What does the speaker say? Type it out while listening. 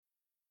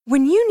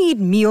When you need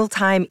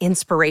mealtime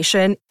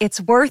inspiration,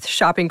 it's worth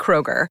shopping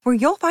Kroger, where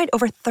you'll find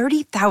over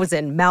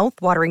 30,000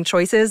 mouth-watering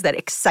choices that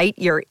excite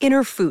your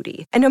inner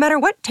foodie. And no matter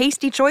what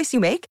tasty choice you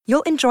make,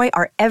 you'll enjoy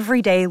our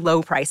everyday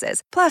low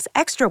prices, plus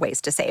extra ways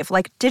to save,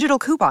 like digital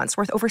coupons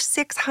worth over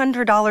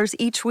 $600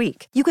 each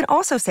week. You can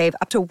also save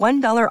up to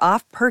 $1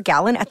 off per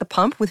gallon at the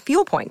pump with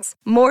fuel points.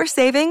 More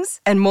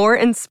savings and more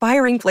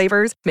inspiring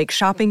flavors make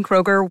shopping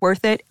Kroger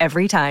worth it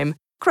every time.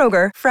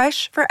 Kroger,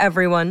 fresh for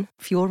everyone.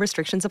 Fuel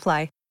restrictions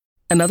apply.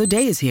 Another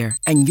day is here,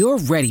 and you're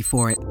ready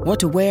for it. What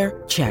to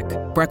wear? Check.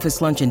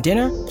 Breakfast, lunch, and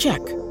dinner? Check.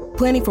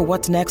 Planning for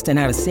what's next and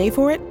how to save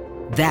for it?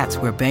 That's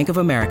where Bank of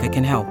America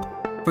can help.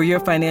 For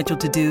your financial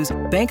to-dos,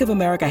 Bank of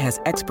America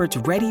has experts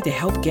ready to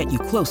help get you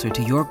closer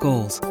to your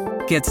goals.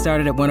 Get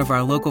started at one of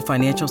our local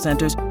financial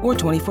centers or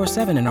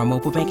 24/7 in our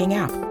mobile banking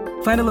app.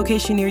 Find a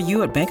location near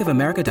you at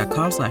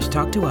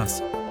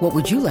bankofamerica.com/talktous. What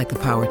would you like the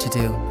power to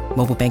do?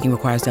 Mobile banking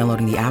requires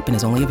downloading the app and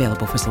is only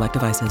available for select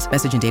devices.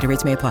 Message and data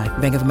rates may apply.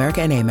 Bank of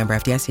America N.A., member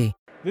FDIC.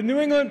 The New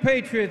England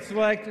Patriots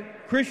select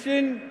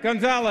Christian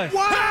Gonzalez,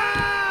 defensive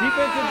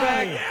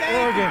back,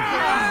 Oregon.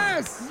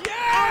 Yes!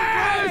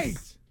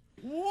 Yes!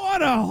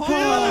 What a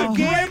hell of a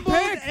game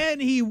pick,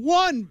 and he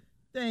won.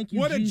 Thank you,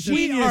 What Jesus. a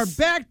genius. We are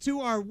back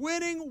to our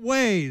winning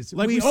ways.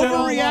 Like we we said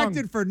all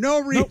overreacted for no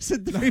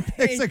reason 3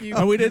 picks ago.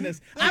 No, we didn't.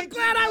 I'm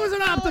glad I was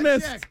an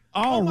optimist.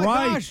 All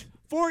right. Gosh.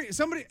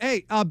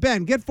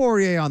 Ben, get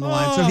Fourier on the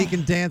line so he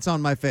can dance on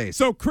my face.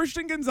 So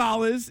Christian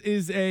Gonzalez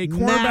is a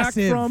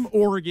cornerback from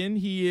Oregon.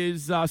 He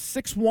is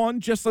 6'1",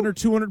 just under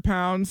 200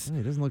 pounds. Oh,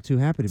 he doesn't look too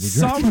happy to be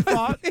Some drafted.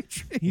 thought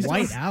he's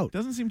white out.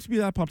 Doesn't seem to be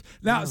that pumped.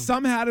 Now,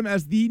 some had him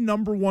as the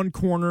number one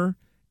corner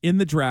in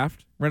the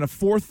draft. Ran a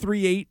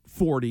 4.38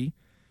 40.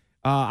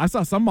 I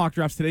saw some mock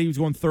drafts today. He was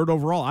going third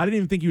overall. I didn't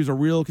even think he was a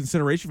real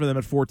consideration for them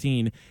at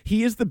 14.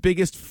 He is the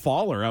biggest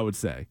faller, I would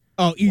say.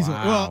 Oh, easily.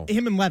 Wow. Well,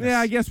 him and Levis. Yeah,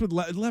 I guess with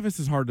Levis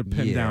is hard to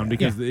pin down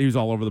because he was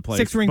all over the place.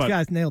 Six rings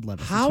guys nailed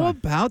Levis. How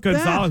about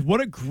Gonzalez? that?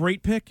 What a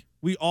great pick.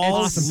 We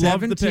all love the pick.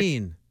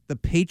 17. The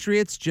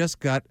Patriots just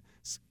got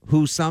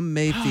who some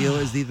may feel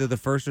is either the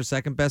first or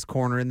second best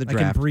corner in the I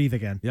draft. can breathe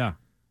again. Yeah.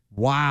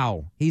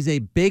 Wow. He's a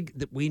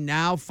big – we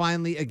now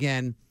finally,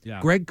 again,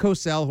 Greg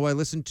Cosell, who I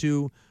listened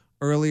to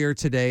earlier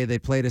today, they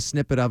played a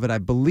snippet of it, I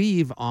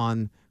believe,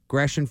 on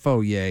Gresh and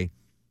Fourier.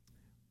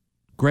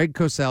 Greg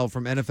Cosell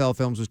from NFL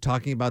Films was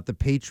talking about the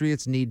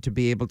Patriots need to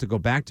be able to go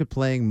back to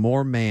playing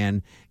more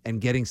man, and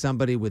getting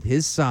somebody with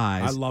his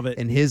size I love it.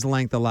 and his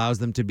length allows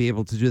them to be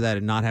able to do that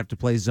and not have to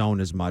play zone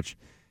as much.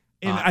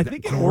 And I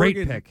think in great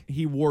Oregon, pick.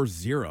 he wore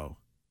 0.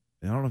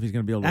 I don't know if he's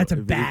going to be able to. That's a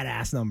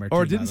badass number.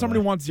 Or too, didn't by the somebody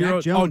way. want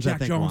 0? Jack Jones, Jack I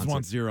think, Jones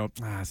wants 0.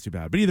 That's too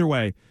bad. But either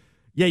way,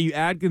 you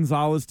add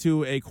Gonzalez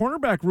to a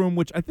cornerback room,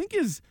 which I think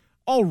is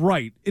all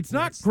right. It's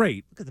not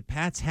great. Look at the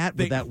Pats hat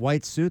with that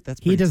white suit. That's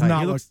pretty He does tight.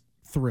 not look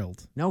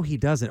thrilled. No, he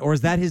doesn't. Or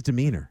is that his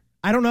demeanor?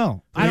 I don't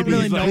know. I don't Maybe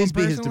really he's know like- him Please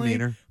be his personally,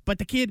 demeanor. But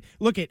the kid,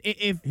 look at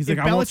if He's if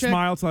like, I won't Belichick,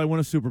 smile till I win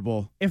a Super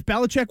Bowl. if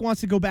Belichick wants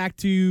to go back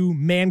to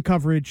man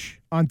coverage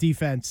on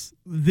defense,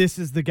 this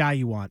is the guy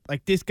you want.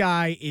 Like, this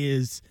guy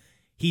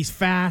he's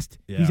fast,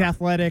 he's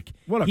athletic,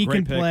 What a he great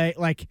can pick. play.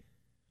 Like,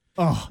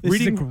 this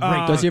Reading, is a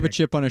great. Does he have a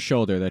chip on his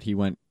shoulder that he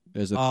went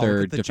as a Oh, third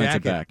look at the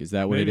defensive jacket. back? Is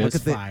that what Maybe. it Look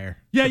is? at the- fire?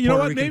 Yeah, The you know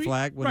Puerto what? Rican Maybe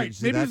flag, when right. you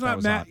see Maybe that, he's that not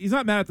was mad. hot. He's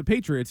not mad at the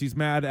Patriots. He's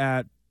mad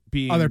at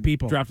being Other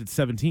people. drafted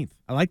 17th.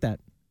 I like that.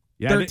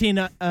 Yeah, 13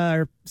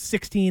 or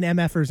 16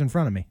 MFers in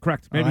front of me.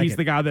 correct. I Maybe like he's it.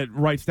 the guy that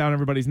writes down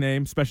everybody's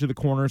name, especially the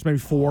corners. Maybe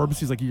Forbes.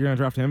 He's like, you're going to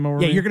draft him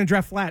over Yeah, me? you're going to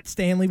draft flat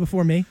Stanley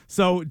before me.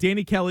 So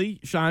Danny Kelly,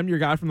 Shime, your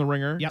guy from the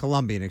Ringer. Yep.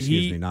 Colombian,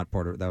 excuse me, not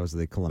Puerto. That was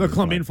the Colombian. The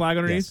Colombian flag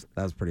underneath? Yes,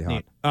 that was pretty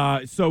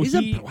hot. So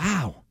He's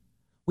wow.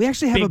 We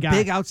actually have Big a guy.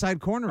 big outside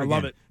corner. I again,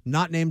 love it.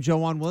 Not named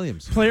Joanne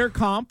Williams. player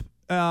comp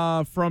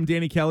from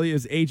Danny Kelly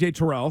is AJ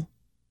Terrell.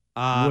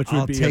 Which would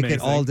I'll be take amazing.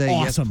 it all day.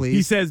 Awesome. Yes, please.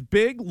 He says,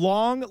 big,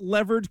 long,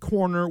 levered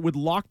corner with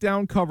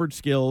lockdown coverage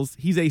skills.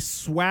 He's a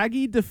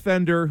swaggy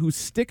defender who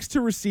sticks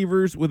to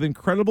receivers with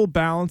incredible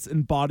balance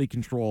and body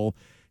control.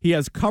 He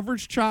has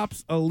coverage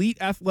chops, elite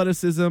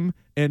athleticism,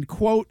 and,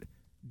 quote,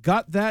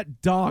 got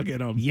that dog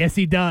in him. Yes,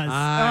 he does.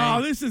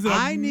 This is a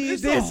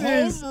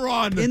home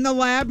run. In the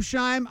lab,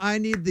 Shime, I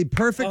need the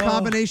perfect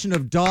combination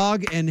of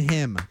dog and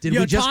him. Did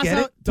we just toss get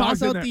out, it? Toss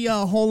Dog's in out there. the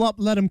hole up,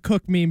 let him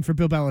cook meme for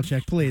Bill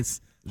Belichick,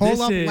 please. Hole This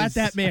up, is- let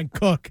that man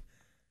cook.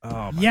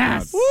 Oh, my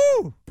Yes. God.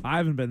 Woo! I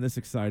haven't been this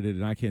excited,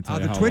 and I can't tell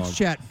you The how Twitch long.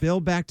 chat, Bill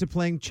back to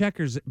playing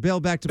checkers. Bill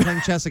back to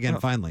playing chess again,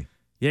 finally.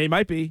 Yeah, he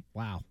might be.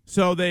 Wow.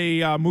 So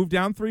they move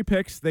down 3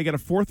 picks. They get a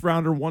 4th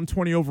rounder,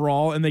 120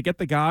 overall, and they get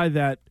the guy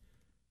that,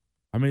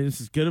 I mean,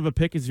 it's as good of a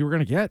pick as you were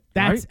going to get.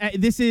 That's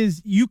right? this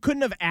is you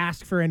couldn't have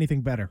asked for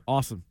anything better.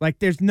 Awesome. Like,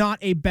 there's not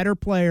a better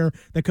player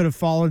that could have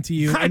fallen to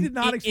you. I did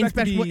not expect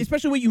to be-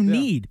 especially what you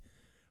need.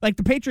 Like,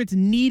 the Patriots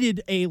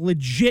needed a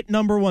legit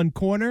number 1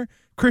 corner.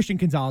 Christian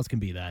Gonzalez can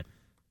be that.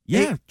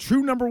 Yeah,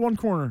 true number 1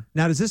 corner.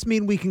 Now, does this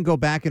mean we can go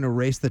back and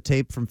erase the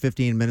tape from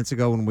 15 minutes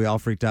ago when we all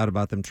freaked out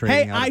about them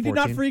trading Hey, out at I did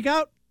not 14? freak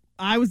out.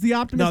 I was the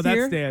optimist No, that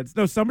here. stands.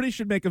 No, somebody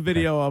should make a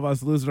video of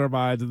us losing our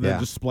minds and then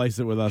just splice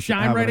it with us.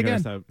 Shine right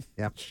again.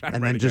 Yep.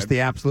 And then just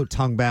the absolute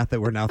tongue bath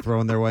that we're now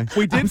throwing their way.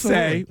 We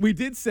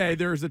did say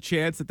there's a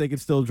chance that they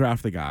could still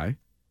draft the guy,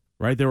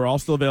 right? They were all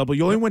still available.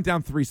 You only went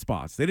down 3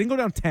 spots. They didn't go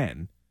down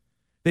 10.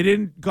 They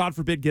didn't, God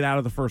forbid, get out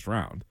of the first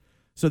round.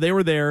 So they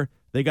were there.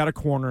 They got a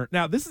corner.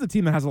 Now, this is a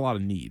team that has a lot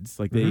of needs.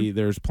 Like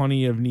there's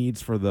plenty of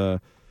needs for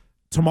the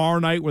tomorrow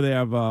night where they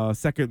have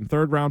second and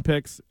third round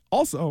picks.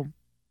 Also,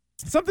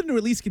 something to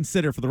at least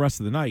consider for the rest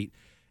of the night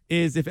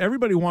is if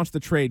everybody wants to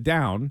trade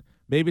down,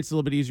 maybe it's a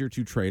little bit easier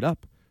to trade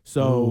up.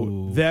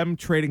 So them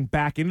trading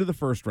back into the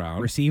first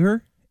round.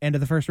 Receiver, end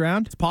of the first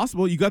round? It's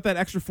possible. You got that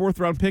extra 4th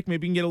round pick.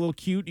 Maybe you can get a little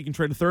cute. You can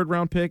trade a 3rd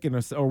round pick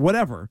or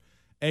whatever,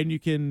 and you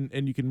can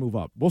move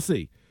up. We'll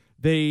see.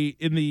 They,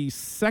 in the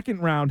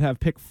 2nd round, have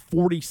pick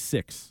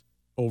 46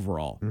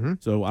 overall.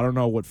 So I don't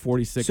know what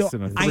 46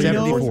 and a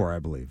 74, I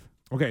believe.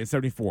 Okay,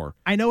 74.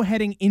 I know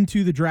heading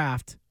into the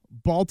draft,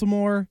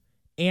 Baltimore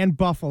and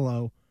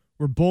Buffalo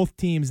were both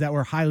teams that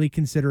were highly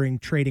considering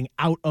trading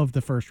out of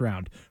the first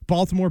round.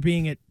 Baltimore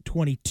being at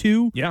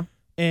 22,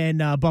 and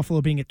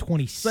Buffalo being at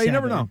 27. So you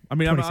never know. I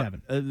mean,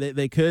 27.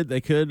 They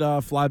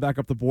could fly back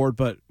up the board,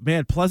 but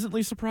man,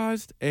 pleasantly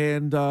surprised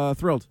and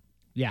thrilled.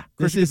 Yeah,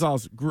 Christian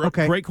Gonzalez,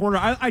 great corner.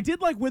 I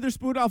did like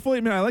Witherspoon. I'll fully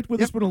admit I liked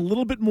Witherspoon a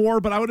little bit more,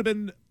 but I would have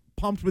been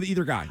pumped with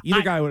either guy.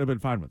 Either guy I would have been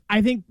fine with.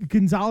 I think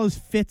Gonzalez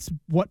fits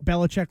what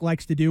Belichick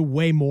likes to do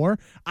way more.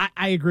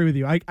 I agree with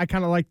you. I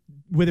kind of like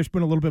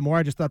Witherspoon a little bit more.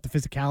 I just thought the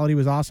physicality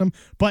was awesome.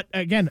 But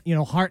again,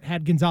 Hart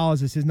had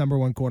Gonzalez as his number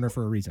 1 corner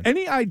for a reason.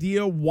 Any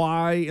idea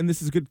why, and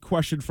this is a good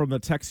question from the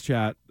text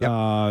chat,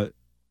 then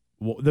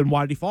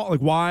why did he fall? Like,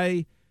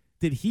 why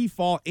did he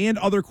fall and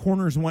other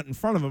corners went in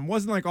front of him? It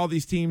wasn't like all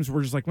these teams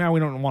were just like, man, we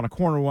don't want a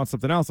corner, we want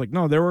something else. Like,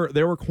 no, there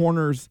were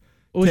corners.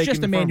 It was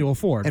just Emmanuel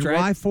Forbes, and right?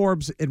 why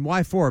Forbes?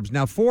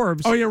 Now,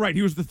 Forbes... Oh, yeah, right.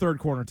 He was the 3rd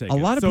corner taken.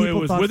 A lot of people it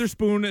was thought...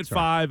 Witherspoon at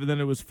 5, and then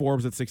it was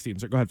Forbes at 16.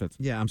 So go ahead, Fitz.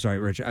 Yeah, I'm sorry,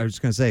 Rich. I was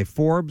just going to say,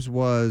 Forbes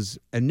was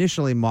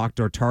initially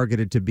mocked or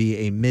targeted to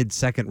be a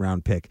mid-second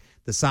round pick,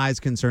 the size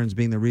concerns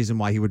being the reason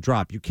why he would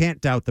drop. You can't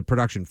doubt the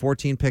production.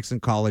 14 picks in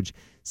college,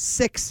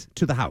 6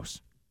 to the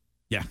house.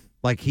 Yeah.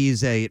 Like,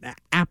 he's an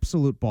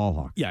absolute ball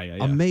hawk. Yeah.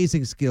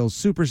 Amazing skills,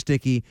 super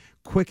sticky,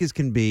 quick as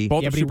can be.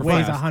 Both but he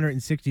weighs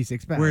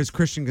 166 pounds. Whereas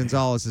Christian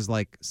Gonzalez is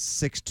like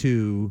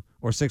 6'2"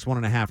 or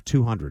 6'1.5",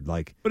 200.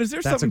 Like, but is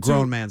there that's a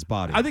grown man's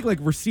body. I think, like,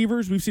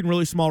 receivers, we've seen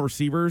really small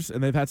receivers,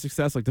 and they've had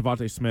success, like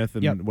Devontae Smith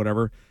and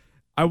whatever.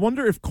 I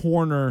wonder if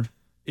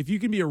you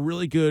can be a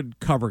really good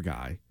cover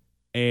guy,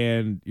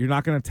 and you're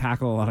not going to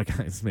tackle a lot of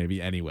guys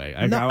maybe anyway.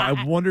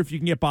 I wonder if you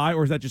can get by,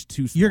 or is that just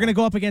too small? You're going to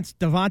go up against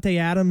Devontae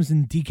Adams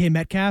and DK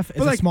Metcalf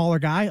as a smaller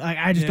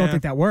guy? I just don't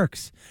think that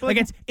works.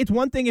 Like it's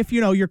one thing if,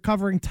 you're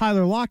covering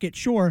Tyler Lockett,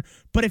 sure,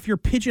 but if you're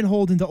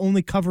pigeonholed into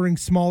only covering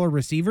smaller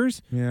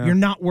receivers, you're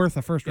not worth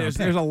a first-round pick.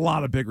 There's a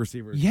lot of big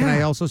receivers. Yeah. Can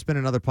I also spin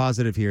another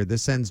positive here?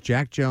 This sends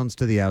Jack Jones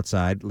to the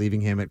outside, leaving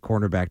him at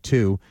cornerback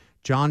 2.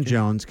 John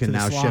Jones can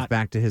now shift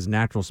back to his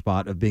natural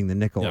spot of being the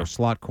nickel or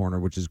slot corner,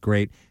 which is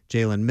great.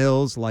 Jalen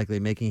Mills likely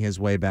making his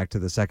way back to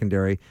the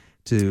secondary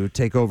to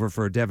take over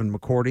for Devin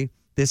McCourty.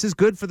 This is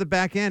good for the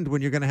back end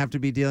when you're going to have to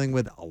be dealing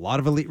with a lot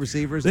of elite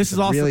receivers. This is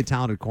awesome. Really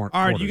talented corners.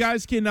 All right, you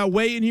guys can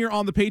weigh in here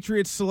on the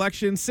Patriots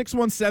selection.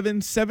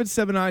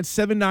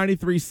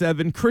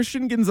 617-779-7937.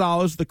 Christian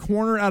Gonzalez, the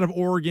corner out of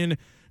Oregon,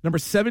 number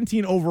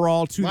 17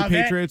 overall to the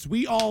Patriots.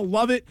 We all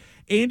love it.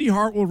 Andy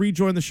Hart will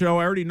rejoin the show.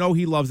 I already know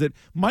he loves it.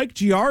 Mike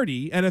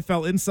Giardi,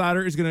 NFL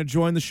Insider, is going to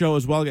join the show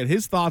as well. Get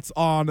his thoughts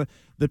on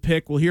the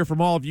pick. We'll hear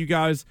from all of you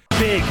guys.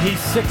 Big. He's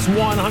 6'1",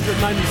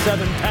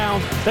 197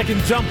 pounds. That can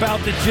jump out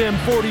the gym,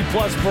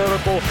 40-plus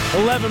vertical,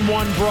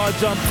 11-1 broad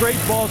jump, great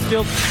ball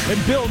skills. And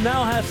Bill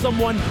now has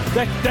someone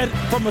that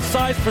from a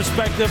size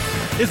perspective,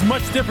 is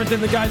much different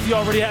than the guys he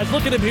already has.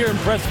 Look at him here in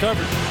press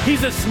coverage.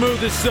 He's as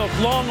smooth as silk.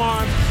 Long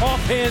arms,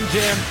 off-hand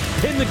jam,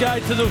 hitting the guy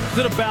to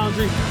the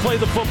boundary, play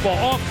the football,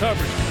 off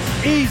coverage.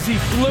 Easy,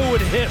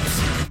 fluid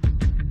hips.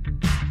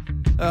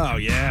 Oh,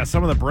 yeah,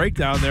 some of the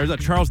breakdown there. Is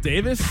that Charles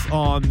Davis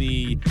on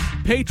the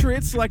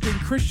Patriots selecting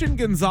Christian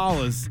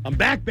Gonzalez. I'm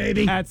back,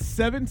 baby. At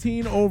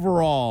 17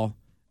 overall.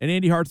 And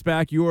Andy Hart's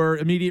back. Your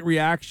immediate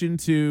reaction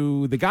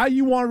to the guy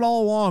you wanted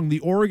all along, the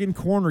Oregon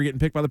corner, getting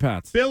picked by the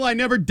Pats. Bill, I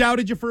never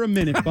doubted you for a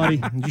minute,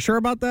 buddy. You sure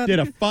about that? Did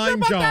a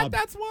fine job.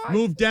 That's why.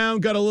 Moved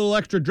down, got a little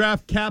extra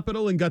draft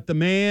capital, and got the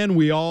man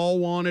we all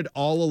wanted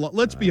all along.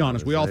 Let's be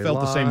honest. We all felt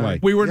the same way.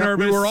 We were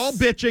nervous. We were all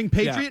bitching.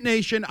 Patriot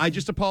Nation, I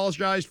just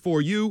apologized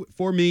for you,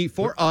 for me,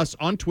 for us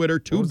on Twitter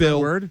to What was Bill.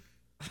 that word?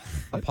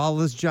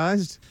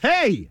 Apologized?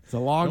 Hey! It's a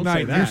long Don't night.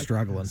 say that. You're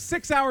struggling.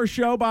 6-hour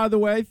show, by the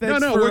way. Thanks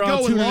No, for we're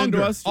going tuning longer.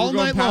 into us. All We're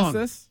night going past long.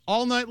 This.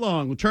 All night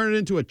long. We'll turn it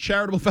into a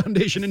charitable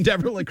foundation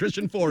endeavor like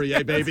Christian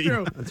Fourier, baby.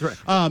 That's true.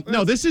 That's right.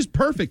 No, this is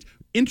perfect.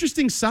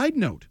 Interesting side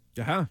note.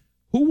 Uh-huh.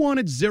 Who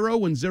wanted Zero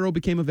when Zero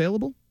became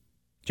available?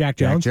 Jack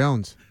Jack Jones.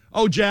 Jones.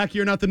 oh, Jack,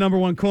 you're not the number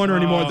one corner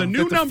anymore. The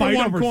new number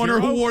one corner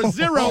who wore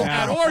 0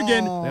 at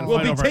Oregon will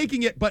be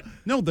taking it. But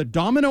no, the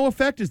domino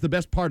effect is the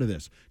best part of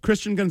this.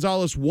 Christian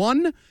Gonzalez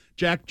 1,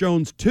 Jack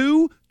Jones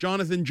 2,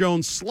 Jonathan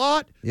Jones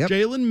slot,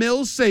 Jalen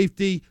Mills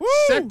safety. Woo!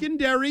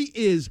 Secondary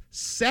is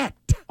set.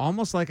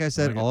 Almost like I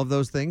said all of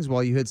those things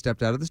while you had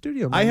stepped out of the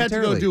studio. I had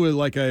to go do it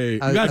like a... You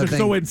guys are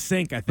so in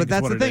sync, I think. But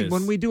that's the thing.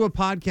 When we do a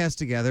podcast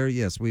together,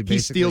 yes, we basically...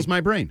 He steals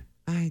my brain.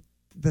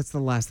 That's the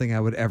last thing I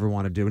would ever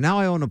want to do. Now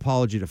I owe an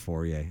apology to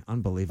Fourier.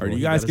 Unbelievable. All right,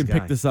 you guys can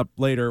pick this up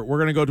later. We're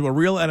going to go to a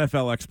real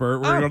NFL expert.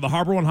 We're going to go to the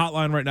Harbor One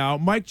hotline right now.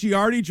 Mike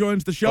Giardi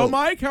joins the show.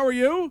 Mike, how are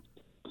you?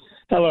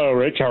 Hello,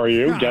 Rich. How are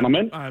you,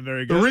 gentlemen? I'm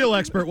very good. The real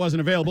expert wasn't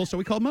available, so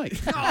we called Mike.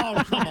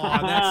 Oh, come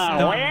on.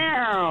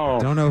 Wow.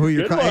 Don't know who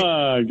you're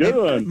calling. Good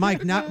one.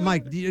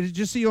 Mike,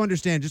 just so you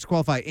understand, just to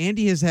qualify,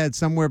 Andy has had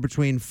somewhere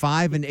between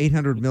 500 and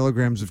 800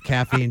 milligrams of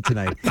caffeine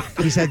tonight.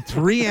 He's had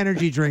 3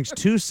 energy drinks,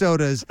 2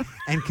 sodas,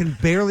 and can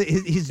barely,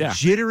 he's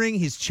jittering,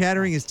 he's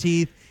chattering his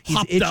teeth,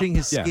 he's itching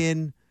his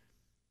skin.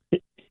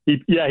 He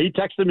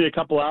texted me a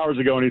couple hours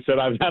ago, and he said,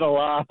 I've had a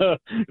lot of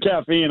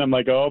caffeine. I'm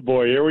like, oh,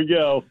 boy, here we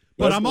go.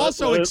 But I'm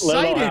also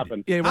excited.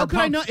 How could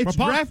I not? It's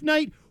We're draft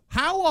night.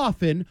 How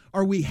often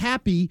are we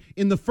happy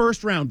in the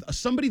first round?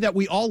 Somebody that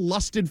we all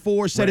lusted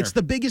for said it's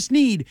the biggest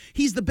need.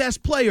 He's the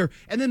best player.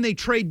 And then they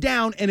trade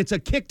down, and it's a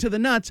kick to the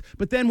nuts.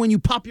 But then when you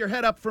pop your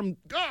head up from,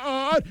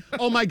 God,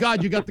 oh, my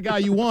God, you got the guy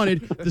you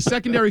wanted. The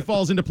secondary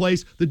falls into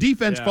place. The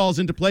defense falls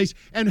into place.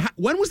 And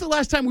when was the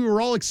last time we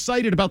were all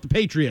excited about the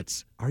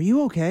Patriots? Are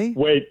you okay?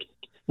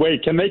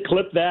 Wait, can they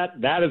clip that?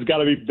 That has got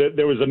to be –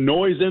 there was a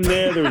noise in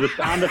there. There was a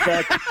sound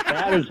effect.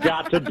 That has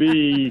got to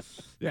be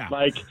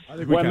like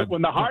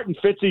when the Hart and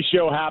Fitzy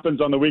show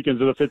happens on the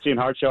weekends of the Fitzy and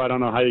Hart show. I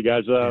don't know how you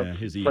guys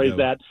phrase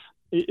that.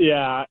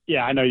 Yeah,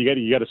 I know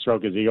you got to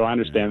stroke his ego. I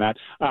understand that.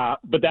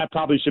 But that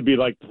probably should be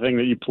like the thing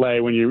that you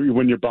play when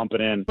you're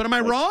bumping in. But am I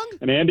wrong?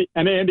 And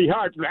Andy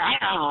Hart,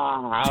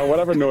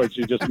 whatever noise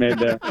you just made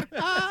there.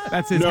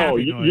 That's his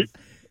happy noise.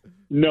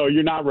 No,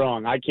 you're not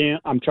wrong.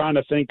 I'm trying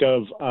to think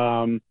of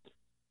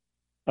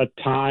a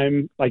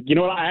time, like, you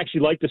know what, I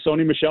actually like the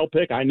Sony Michel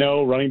pick. I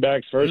know running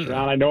backs first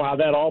round. I know how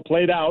that all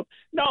played out.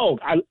 No,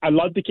 I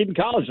loved the kid in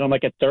college. And I'm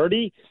like, at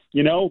 30,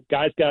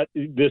 guys got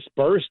this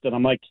burst. And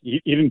I'm like, he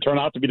didn't turn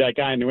out to be that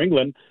guy in New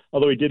England,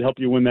 although he did help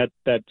you win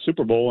that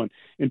Super Bowl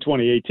in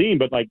 2018.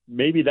 But, like,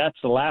 maybe that's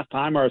the last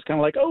time where I was kind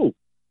of like, oh,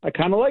 I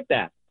kind of like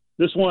that.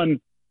 This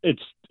one,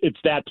 it's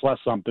that plus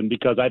something,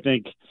 because I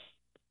think,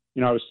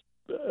 I was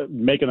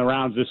making the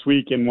rounds this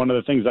week, and one of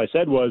the things I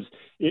said was,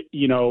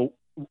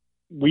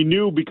 we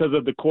knew because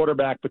of the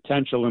quarterback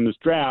potential in this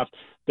draft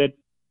that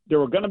there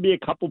were going to be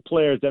a couple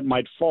players that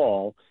might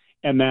fall.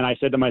 And then I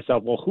said to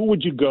myself, well, who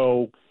would you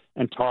go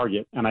and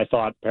target? And I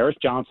thought Paris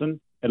Johnson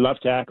at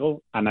left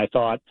tackle. And I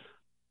thought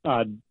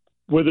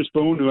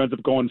Witherspoon, who ends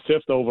up going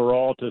 5th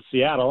overall to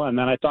Seattle. And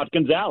then I thought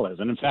Gonzalez.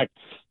 And in fact,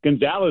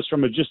 Gonzalez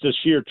from just a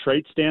sheer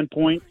trait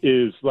standpoint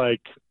is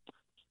like,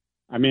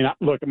 I mean,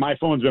 look, my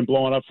phone's been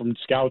blowing up from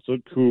scouts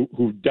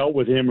who dealt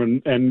with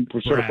him and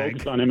were sort of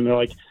focused on him. And they're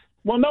like,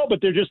 well, no, but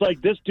they're just like,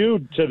 this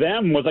dude to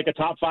them was like a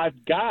top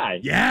 5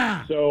 guy.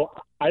 Yeah. So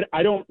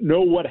I don't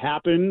know what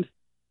happened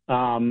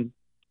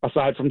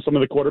aside from some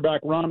of the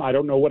quarterback run. I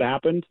don't know what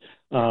happened.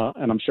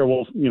 And I'm sure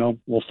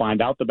we'll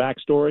find out the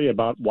backstory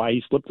about why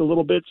he slipped a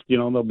little bit.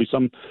 There'll be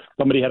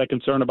somebody had a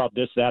concern about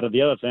this, that, or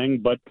the other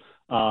thing. But,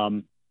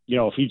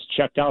 if he's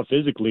checked out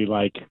physically,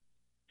 like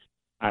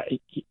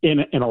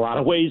in a lot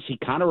of ways, he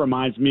kind of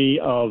reminds me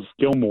of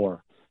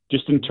Gilmore,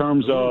 just in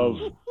terms of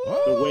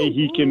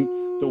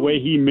the way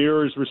he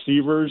mirrors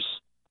receivers.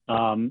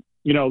 I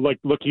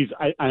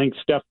think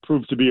Steph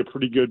proved to be a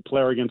pretty good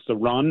player against the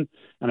run,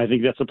 and I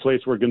think that's a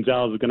place where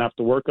Gonzalez is going to have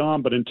to work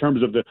on. But in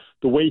terms of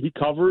the way he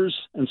covers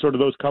and sort of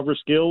those cover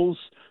skills,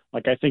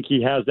 like, I think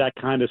he has that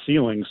kind of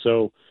ceiling.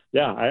 So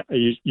yeah,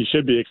 you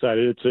should be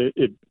excited.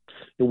 It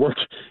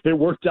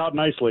worked out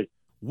nicely.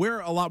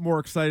 We're a lot more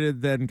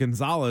excited than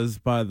Gonzalez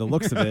by the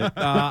looks of it.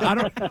 I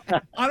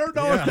don't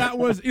know if that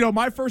was,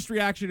 my first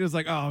reaction is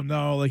like, oh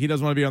no, like he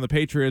doesn't want to be on the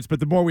Patriots. But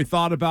the more we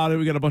thought about it,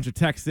 we got a bunch of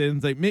texts in.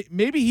 Like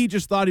maybe he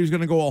just thought he was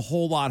going to go a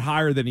whole lot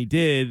higher than he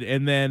did.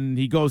 And then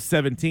he goes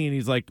 17.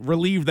 He's like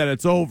relieved that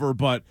it's over,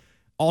 but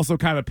also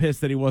kind of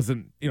pissed that he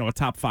wasn't, a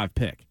top 5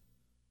 pick.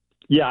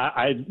 Yeah,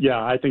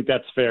 I think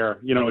that's fair.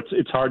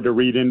 It's hard to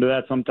read into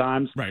that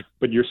sometimes. Right.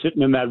 But you're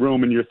sitting in that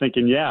room and you're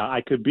thinking,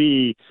 I could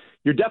be.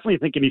 You're definitely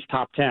thinking he's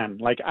top 10.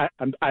 Like I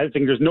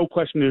think there's no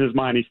question in his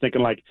mind. He's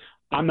thinking like,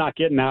 I'm not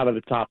getting out of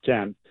the top 10.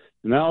 And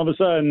then all of a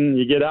sudden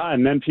you get out,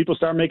 and then people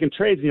start making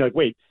trades, and you're like,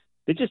 wait,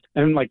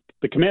 and like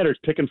the Commanders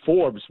picking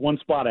Forbes one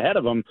spot ahead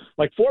of him.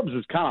 Like Forbes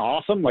is kind of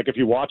awesome. Like if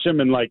you watch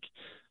him and like,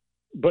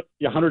 but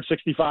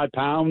 165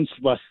 pounds,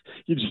 but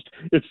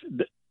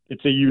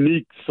it's a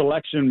unique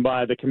selection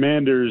by the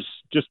Commanders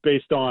just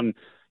based on,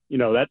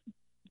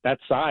 that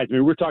size. I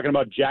mean, we were talking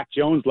about Jack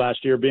Jones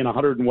last year being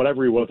 100 and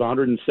whatever he was,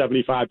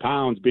 175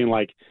 pounds, being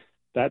like,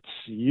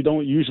 you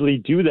don't usually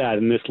do that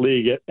in this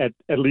league,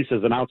 at least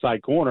as an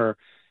outside corner,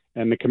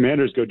 and the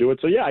Commanders go do it.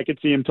 So yeah, I could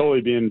see him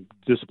totally being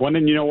disappointed.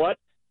 And you know what?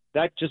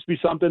 that just be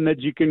something that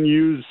you can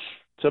use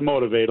to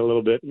motivate a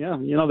little bit. Yeah,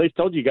 they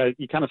told you guys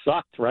you kind of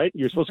sucked, right?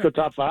 You're supposed to go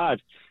top 5,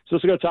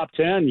 supposed to go top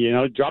 10.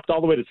 Dropped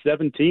all the way to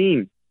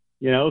 17.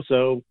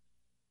 So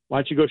why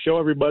don't you go show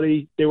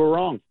everybody they were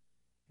wrong?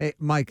 Hey,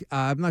 Mike,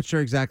 I'm not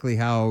sure exactly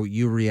how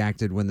you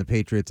reacted when the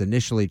Patriots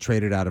initially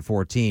traded out of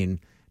 14.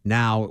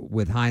 Now,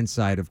 with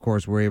hindsight, of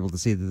course, we're able to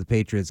see that the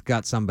Patriots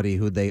got somebody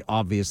who they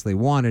obviously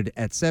wanted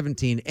at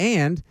 17.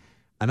 And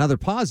another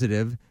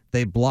positive,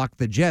 they blocked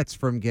the Jets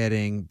from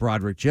getting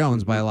Broderick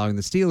Jones by allowing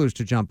the Steelers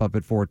to jump up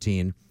at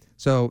 14.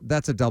 So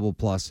that's a double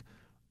plus.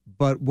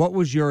 But what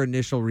was your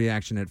initial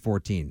reaction at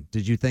 14?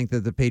 Did you think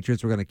that the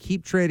Patriots were going to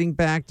keep trading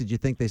back? Did you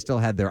think they still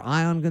had their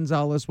eye on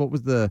Gonzalez? What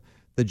was the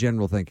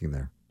general thinking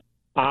there?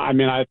 I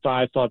mean, I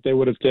thought they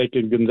would have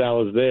taken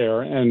Gonzalez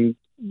there. And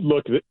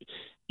look,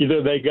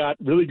 either they got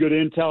really good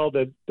intel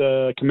that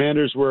the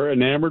Commanders were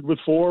enamored with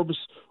Forbes,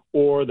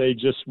 or they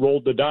just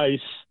rolled the dice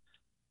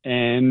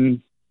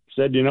and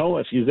said,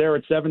 if he's there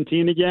at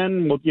 17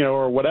 again,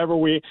 or whatever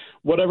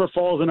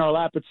falls in our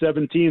lap at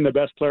 17, the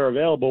best player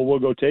available, we'll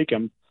go take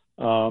him.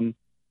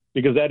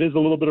 Because that is a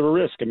little bit of a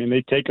risk. I mean,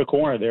 they take a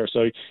corner there,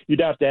 so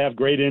you'd have to have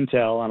great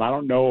intel, and I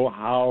don't know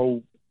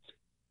how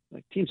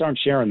teams aren't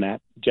sharing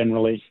that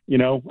generally.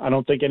 I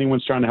don't think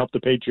anyone's trying to help the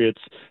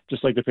Patriots,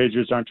 just like the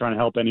Patriots aren't trying to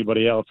help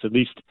anybody else, at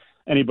least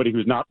anybody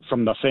who's not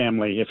from the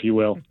family, if you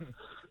will.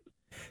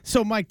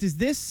 So, Mike, does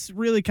this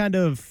really kind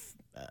of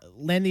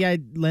lend the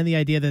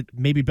idea that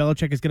maybe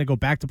Belichick is going to go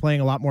back to playing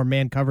a lot more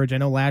man coverage? I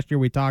know last year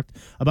we talked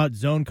about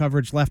zone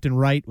coverage left and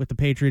right with the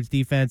Patriots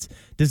defense.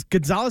 Does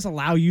Gonzalez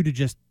allow you to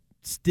just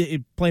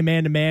play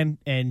man-to-man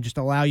and just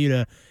allow you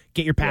to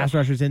get your pass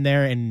rushers in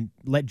there and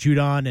let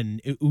Judon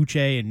and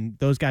Uche and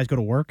those guys go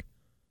to work?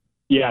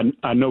 Yeah,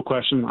 no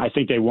question. I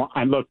think they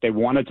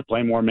wanted to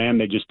play more man.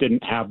 They just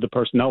didn't have the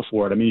personnel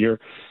for it. I mean,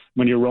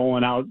 when you're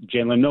rolling out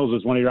Jalen Mills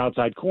as one of your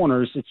outside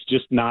corners, it's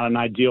just not an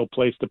ideal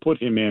place to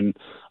put him in.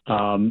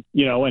 And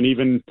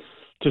even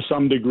to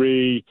some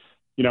degree,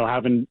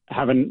 having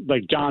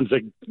like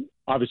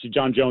obviously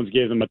John Jones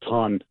gave them a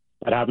ton,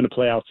 but having to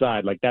play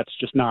outside, that's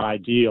just not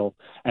ideal.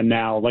 And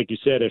now, like you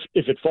said, if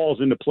it falls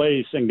into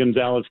place and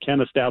Gonzalez can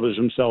establish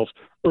himself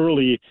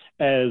early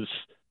as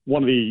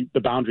one of the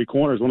boundary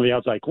corners, one of the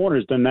outside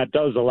corners, then that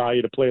does allow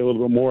you to play a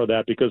little bit more of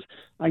that, because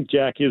I think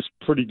Jack is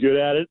pretty good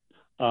at it.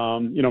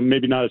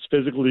 Maybe not as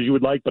physical as you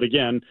would like, but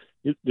again,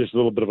 there's a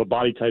little bit of a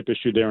body type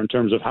issue there in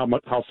terms of how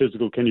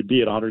physical can you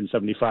be at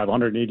 175,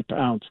 180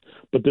 pounds.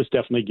 But this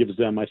definitely gives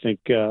them, I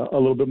think, a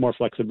little bit more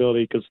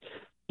flexibility, because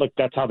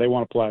that's how they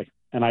want to play.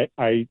 And I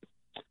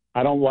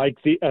don't like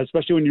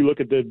especially when you look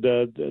at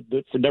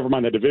the for never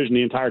mind the division,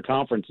 the entire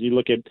conference, and you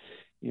look at,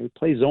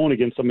 play zone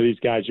against some of these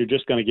guys, you're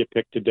just going to get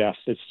picked to death.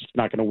 It's just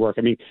not going to work.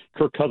 I mean,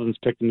 Kirk Cousins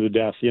picked him to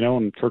death,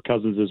 and Kirk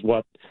Cousins is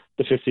the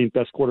 15th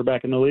best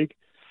quarterback in the league.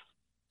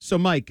 So,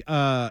 Mike,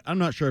 I'm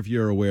not sure if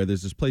you're aware,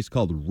 there's this place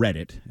called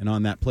Reddit, and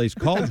on that place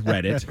called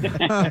Reddit,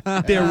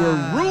 there were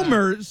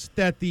rumors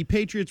that the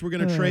Patriots were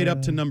going to trade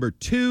up to number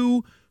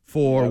 2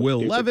 for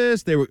Will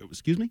Levis.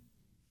 Excuse me?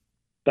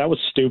 That was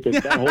stupid.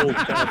 That whole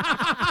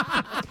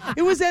stuff.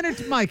 It was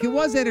Mike. It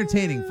was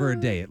entertaining for a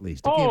day at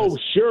least.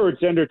 Sure,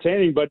 it's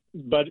entertaining, but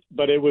this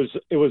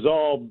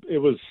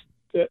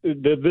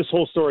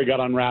whole story got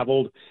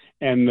unraveled,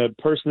 and the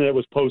person that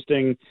was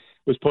posting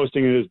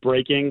it as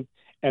breaking,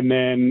 and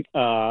then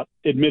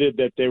admitted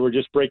that they were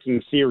just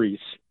breaking theories.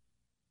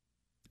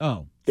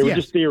 Oh, they were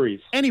just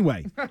theories.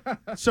 Anyway,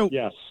 so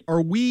yes,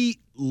 are we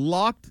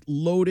locked,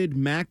 loaded,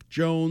 Mac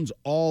Jones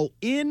all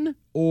in,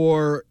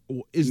 or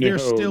is there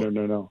still?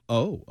 No.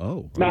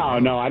 Oh.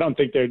 No. I don't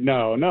think they're.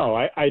 No.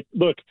 I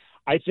look.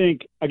 I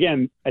think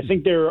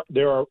there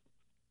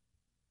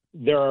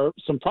are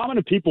some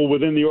prominent people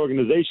within the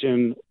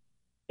organization,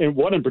 and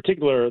one in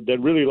particular that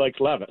really likes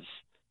Levis.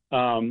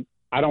 But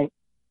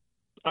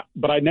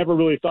I never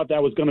really thought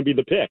that was going to be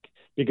the pick,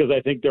 because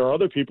I think there are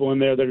other people in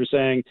there that are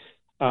saying,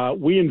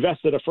 we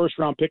invested a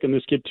first-round pick in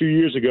this kid 2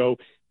 years ago.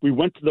 We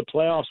went to the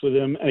playoffs with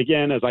him. And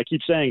again, as I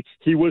keep saying,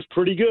 he was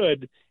pretty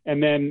good.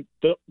 And then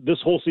this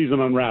whole season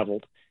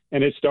unraveled.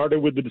 And it started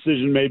with the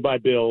decision made by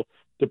Bill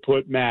to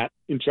put Matt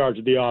in charge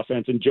of the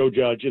offense and Joe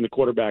Judge in the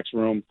quarterback's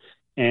room.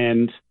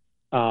 And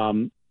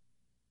some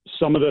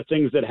of the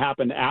things that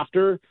happened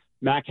after,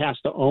 Mac has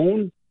to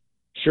own,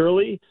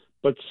 surely.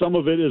 But some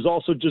of it is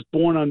also just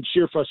born on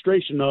sheer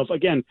frustration of,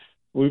 again,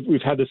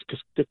 we've had this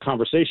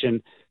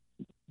conversation.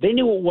 They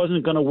knew it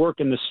wasn't going to work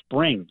in the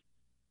spring.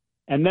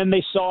 And then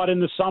they saw it in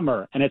the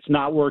summer, and it's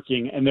not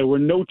working, and there were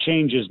no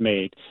changes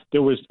made.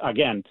 There was,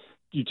 again,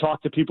 you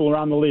talk to people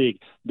around the league,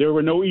 there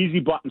were no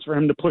easy buttons for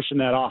him to push in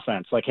that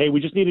offense. Like, hey,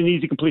 we just need an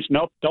easy completion.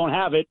 Nope, don't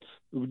have it.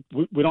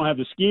 We don't have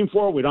the scheme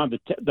for it. We don't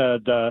have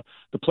the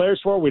players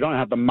for it. We don't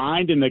have the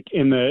mind in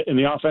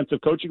the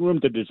offensive coaching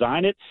room to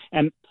design it.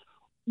 And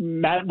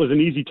Matt was an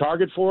easy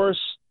target for us,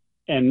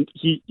 and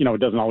he, it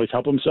doesn't always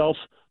help himself.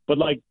 But,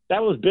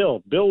 that was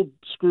Bill. Bill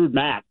screwed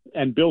Matt,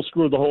 and Bill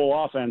screwed the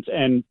whole offense.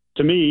 And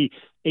to me,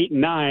 8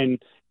 and 9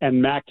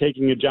 and Mac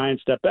taking a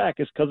giant step back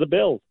is because of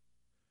Bill.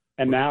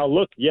 And now,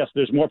 look, yes,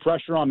 there's more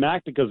pressure on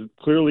Mac because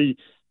clearly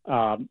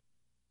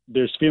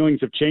there's feelings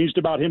have changed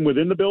about him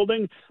within the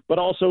building, but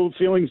also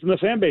feelings in the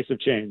fan base have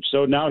changed.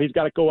 So now he's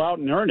got to go out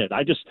and earn it.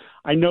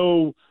 I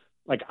know,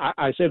 like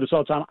I say this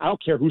all the time, I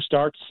don't care who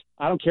starts.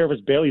 I don't care if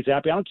it's Bailey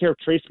Zappi. I don't care if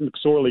Trace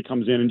McSorley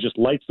comes in and just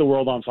lights the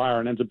world on fire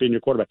and ends up being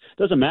your quarterback.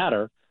 It doesn't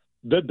matter.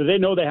 They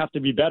know they have to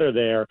be better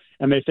there,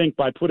 and they think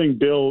by putting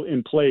Bill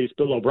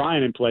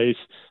O'Brien in place,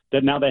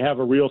 that now they have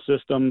a real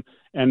system,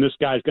 and this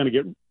guy's going to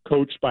get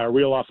coached by a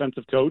real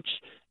offensive coach.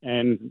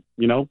 And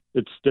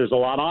there's a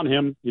lot on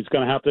him. He's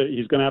going to have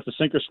to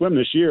sink or swim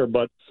this year.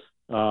 But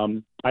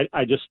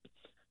I just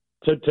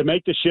to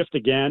make the shift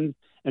again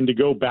and to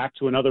go back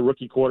to another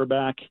rookie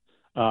quarterback,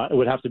 it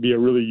would have to be a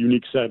really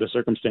unique set of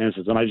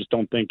circumstances, and I just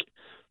don't think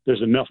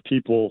there's enough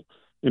people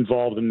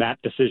involved in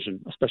that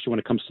decision, especially when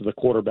it comes to the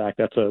quarterback.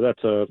 That's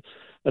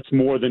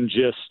more than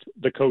just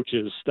the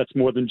coaches. That's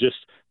more than just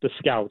the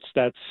scouts.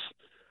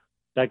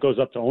 That goes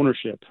up to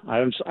ownership.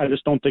 I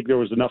just don't think there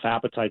was enough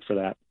appetite for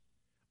that.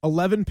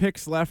 11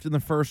 picks left in the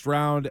first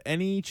round.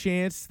 Any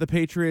chance the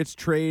Patriots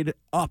trade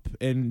up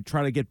and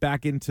try to get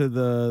back into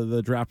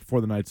the draft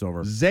before the night's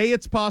over? Zay,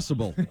 it's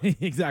possible.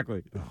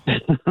 Exactly.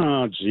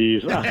 Oh,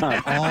 jeez.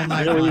 All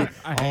night. Really?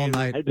 All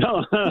night. I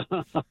don't.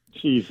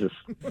 Jesus.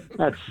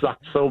 That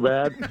sucked so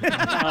bad.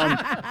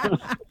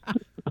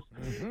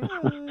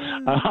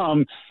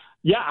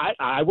 Yeah,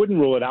 I wouldn't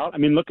rule it out. I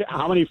mean, look at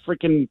how many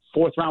freaking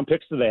fourth-round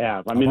picks do they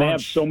have? I mean, they have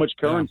so much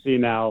currency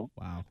now.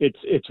 Wow.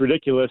 It's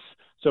ridiculous.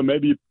 So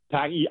maybe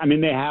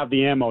they have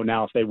the ammo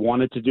now. If they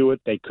wanted to do it,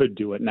 they could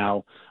do it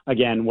now.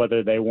 Again,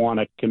 whether they want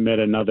to commit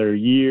another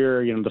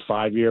year, the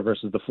 5-year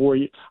versus the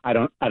 4-year, I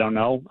don't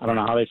know. I don't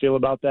know how they feel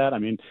about that. I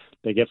mean,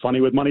 they get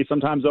funny with money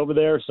sometimes over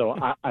there, so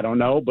I don't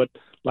know. But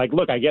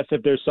look, I guess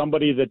if there's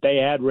somebody that they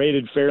had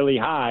rated fairly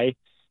high,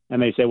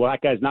 and they say, well,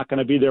 that guy's not going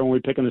to be there when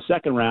we pick in the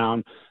second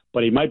round,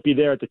 but he might be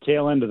there at the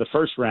tail end of the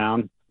first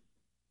round.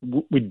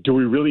 Do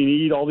we really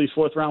need all these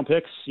fourth-round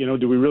picks?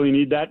 Do we really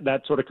need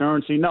that sort of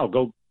currency? No,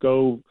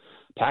 go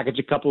package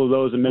a couple of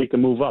those and make a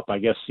move up. I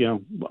guess,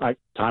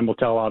 time will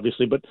tell,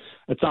 obviously, but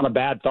it's not a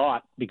bad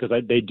thought because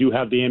they do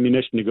have the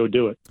ammunition to go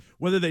do it.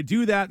 Whether they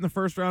do that in the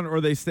first round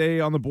or they stay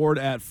on the board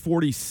at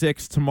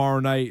 46 tomorrow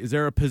night, is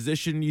there a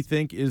position you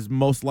think is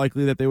most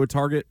likely that they would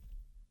target?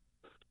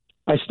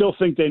 I still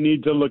think they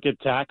need to look at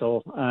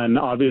tackle, and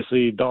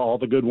obviously all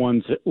the good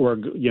ones were,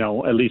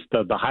 at least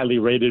the highly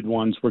rated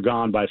ones were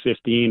gone by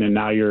 15, and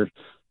now you're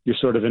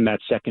sort of in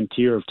that second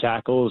tier of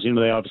tackles.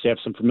 They obviously have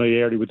some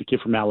familiarity with the kid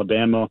from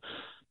Alabama.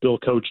 Bill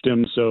coached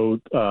him, so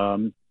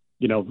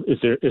is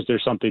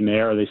there something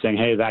there? Are they saying,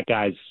 hey, that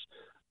guy's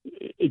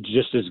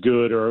just as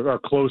good or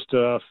close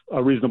to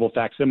a reasonable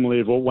facsimile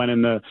of what went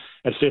in at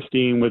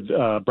 15 with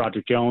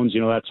Broderick Jones,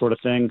 that sort of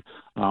thing.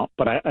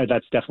 But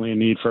that's definitely a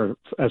need for,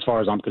 as far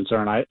as I'm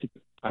concerned.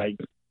 I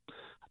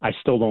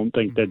still don't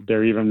think that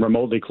they're even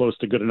remotely close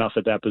to good enough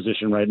at that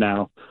position right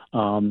now.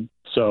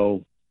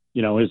 So,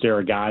 is there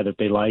a guy that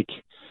they like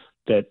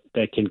that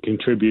can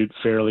contribute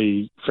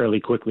fairly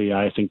quickly?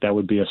 I think that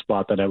would be a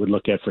spot that I would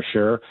look at for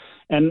sure.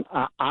 And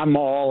I'm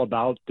all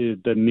about the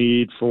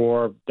need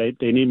for they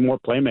need more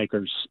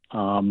playmakers,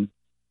 and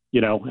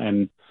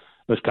it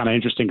was kind of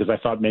interesting because I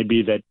thought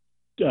maybe that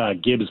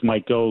Gibbs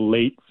might go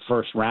late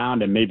first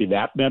round, and maybe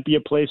that might be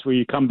a place where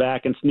you come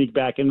back and sneak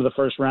back into the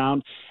first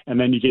round, and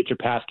then you get your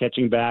pass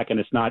catching back,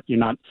 and you're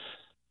not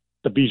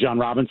the Bijan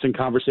Robinson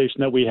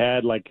conversation that we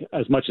had. Like,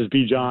 as much as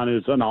Bijan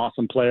is an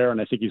awesome player, and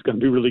I think he's going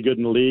to be really good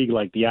in the league,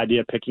 like the idea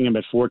of picking him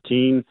at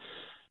 14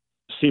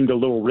 seemed a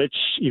little rich,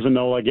 even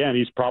though, again,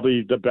 he's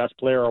probably the best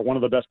player or one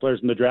of the best players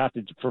in the draft.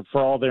 For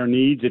all their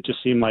needs, it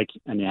just seemed like,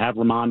 and you have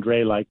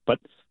Ramondre, but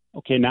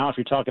okay, now if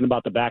you're talking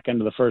about the back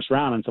end of the first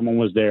round and someone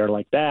was there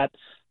like that,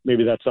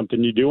 maybe that's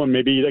something you do. And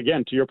maybe,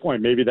 again, to your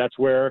point, maybe that's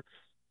where,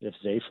 if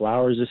Zay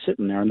Flowers is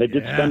sitting there, and they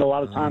did spend a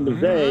lot of time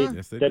with Zay,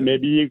 that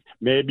maybe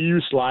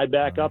you slide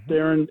back up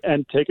there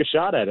and take a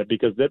shot at it,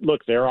 because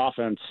their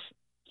offense,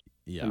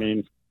 I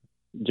mean,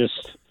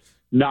 just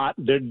not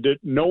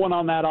no one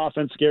on that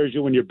offense scares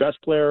you. When your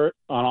best player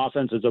on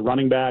offense is a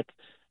running back,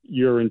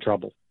 you're in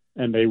trouble,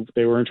 and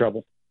they were in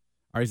trouble.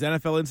 All right, he's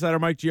NFL insider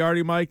Mike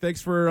Giardi. Mike,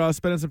 thanks for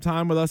spending some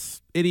time with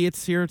us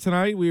idiots here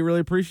tonight. We really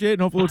appreciate it,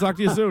 and hopefully we'll talk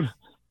to you soon.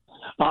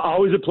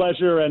 Always a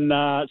pleasure,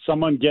 and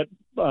someone get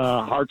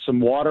Hart some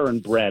water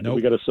and bread. Nope.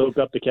 We got to soak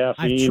up the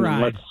caffeine.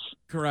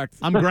 Correct.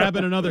 I'm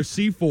grabbing another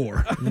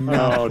C4.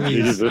 Oh,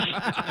 Jesus.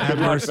 Have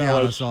mercy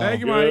on us all. Thank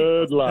you, Mike.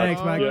 Good luck.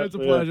 Thanks, Mike. It's a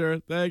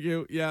pleasure. Thank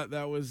you. Yeah,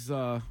 that was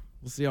we'll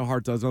see how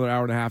Hart does. Another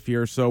hour and a half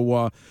here.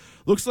 So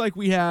looks like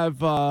we have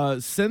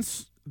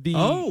since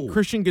the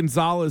Christian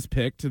Gonzalez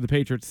pick to the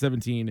Patriots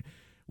 17,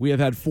 we have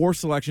had 4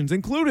 selections,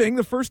 including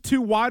the first 2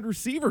 wide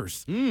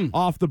receivers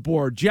off the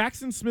board.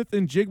 Jackson Smith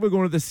and Jigba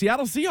going to the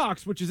Seattle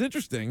Seahawks, which is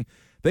interesting.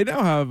 They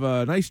now have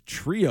a nice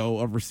trio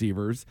of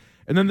receivers.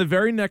 And then the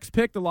very next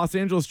pick, the Los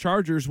Angeles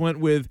Chargers went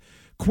with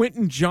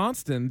Quentin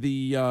Johnston,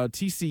 the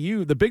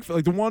TCU,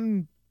 the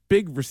one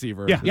big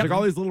receiver. Yeah. Like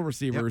all these little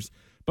receivers.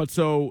 Yep. But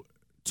so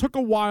took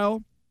a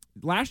while.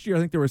 Last year, I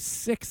think there were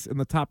 6 in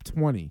the top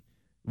 20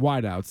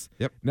 wideouts.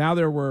 Yep. Now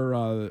there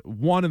were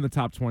 1 in the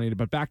top 20,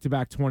 but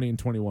back-to-back 20 and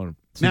 21.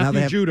 So now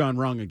they Matthew have Judon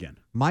wrong again.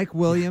 Mike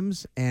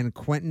Williams and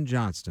Quentin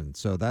Johnston.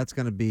 So that's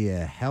going to be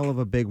a hell of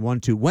a big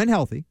 1-2 when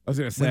healthy. I was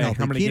going to say,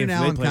 how many Keenan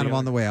games Allen play kind together? of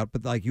on the way out,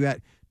 but like you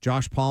had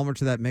Josh Palmer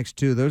to that mix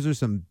too. Those are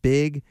some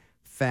big,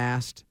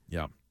 fast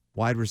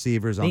wide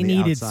receivers on the outside.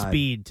 They needed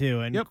speed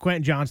too, and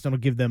Quentin Johnston will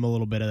give them a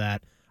little bit of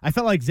that. I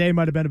felt like Zay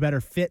might have been a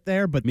better fit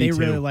there, but they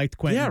really liked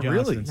Quentin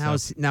Johnston.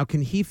 Really? Now,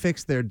 can he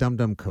fix their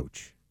dum-dum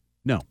coach?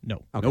 No.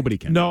 Okay. Nobody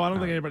can. No, I don't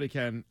think anybody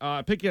can.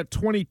 Picking at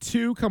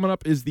 22 coming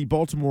up is the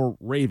Baltimore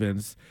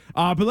Ravens.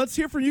 But let's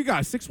hear from you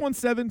guys.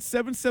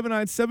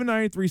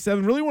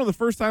 617-779-7937. Really one of the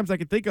first times I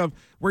could think of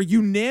where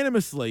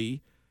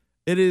unanimously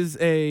it is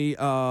a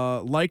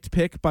liked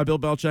pick by Bill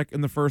Belichick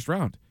in the first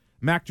round.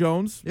 Mac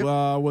Jones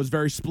was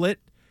very split.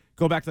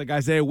 Go back to like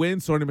Isaiah Wynn,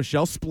 Sony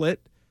Michel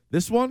split.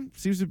 This one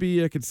seems to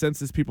be a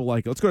consensus people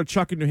like. Let's go to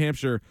Chuck in New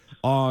Hampshire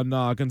on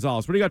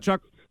Gonzalez. What do you got,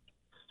 Chuck?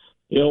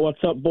 Yo,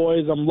 what's up,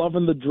 boys? I'm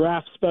loving the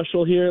draft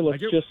special here.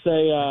 Let's just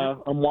say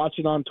I'm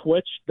watching on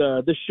Twitch.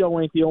 This show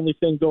ain't the only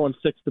thing going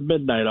 6 to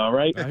midnight, all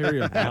right? I hear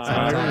you.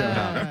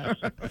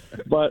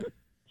 But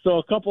so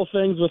a couple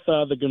things with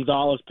the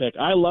Gonzalez pick.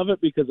 I love it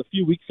because a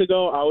few weeks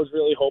ago I was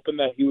really hoping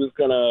that he was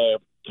going to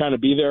kind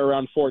of be there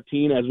around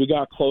 14. As we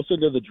got closer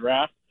to the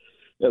draft,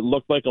 it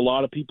looked like a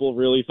lot of people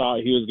really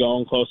thought he was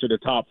going closer to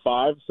top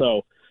 5.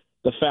 So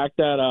the fact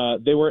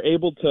that they were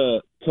able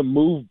to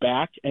move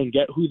back and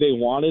get who they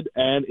wanted,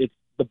 and it's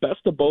the best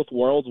of both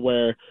worlds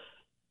where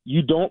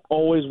you don't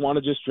always want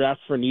to just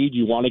draft for need.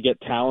 You want to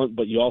get talent,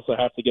 but you also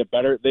have to get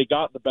better. They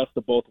got the best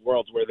of both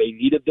worlds where they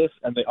needed this,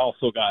 and they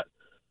also got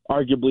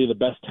arguably the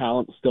best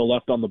talent still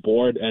left on the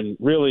board and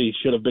really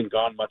should have been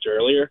gone much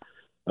earlier,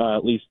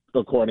 at least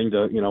according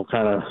to,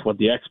 kind of what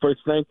the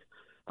experts think.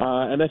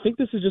 And I think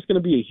this is just going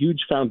to be a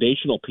huge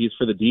foundational piece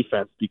for the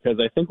defense because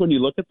I think when you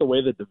look at the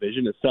way the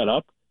division is set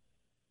up,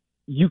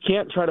 you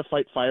can't try to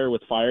fight fire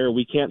with fire.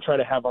 We can't try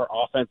to have our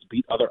offense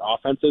beat other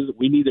offenses.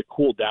 We need to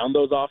cool down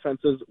those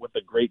offenses with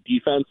a great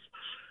defense.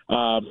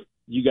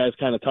 You guys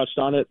kind of touched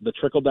on it. The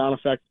trickle-down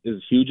effect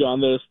is huge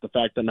on this. The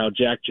fact that now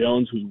Jack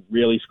Jones, who's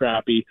really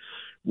scrappy,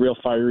 real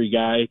fiery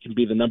guy, can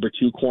be the number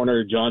 2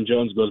 corner. John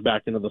Jones goes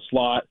back into the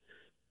slot.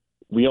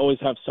 We always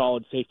have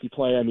solid safety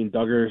play. I mean,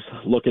 Duggar's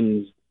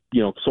looking,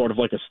 sort of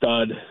like a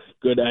stud,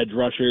 good edge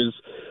rushers.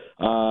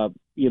 I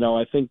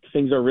think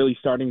things are really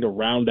starting to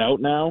round out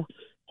now.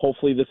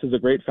 Hopefully this is a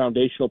great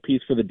foundational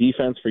piece for the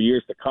defense for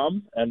years to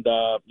come. And,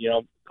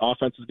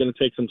 offense is going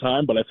to take some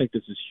time, but I think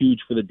this is huge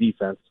for the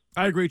defense.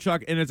 I agree,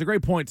 Chuck. And it's a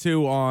great point,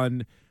 too,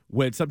 on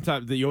when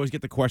sometimes you always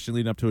get the question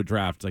leading up to a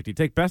draft. It's like, do you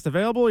take best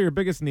available or your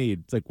biggest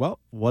need? It's like, well,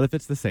 what if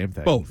it's the same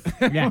thing? Both.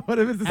 Yeah. What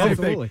if it's the same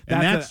thing?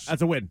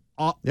 That's a win.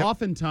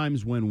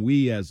 Oftentimes when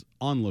we as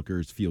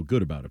onlookers feel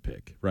good about a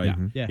pick, right,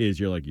 is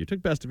you're like, you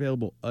took best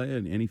available,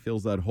 and he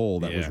fills that hole.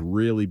 That was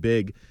really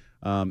big.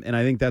 And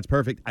I think that's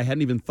perfect. I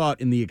hadn't even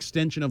thought in the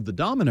extension of the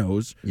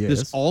dominoes,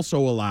 this also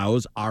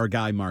allows our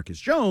guy Marcus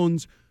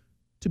Jones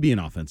to be an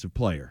offensive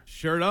player.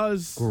 Sure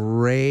does.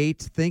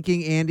 Great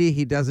thinking, Andy.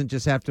 He doesn't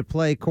just have to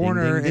play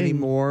corner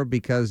anymore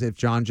because if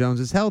John Jones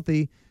is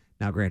healthy,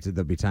 now granted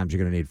there'll be times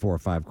you're going to need 4 or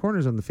 5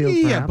 corners on the field.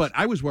 Yeah, perhaps. but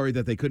I was worried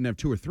that they couldn't have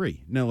 2 or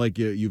 3. Now, like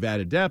you've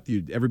added depth,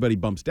 everybody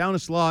bumps down a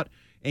slot,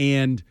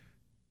 and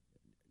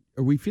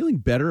are we feeling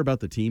better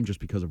about the team just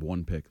because of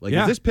one pick? Like,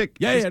 is this pick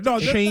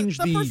change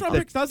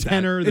the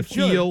tenor, the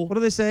feel? What do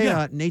they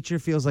say? Nature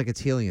feels like it's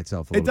healing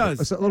itself a little bit. It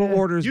does. A little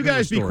orders. You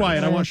guys be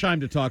quiet. I want Shime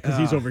to talk because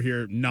he's over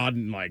here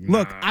nodding like,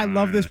 look, I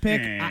love this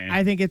pick.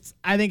 I think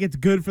it's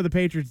good for the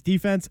Patriots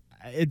defense.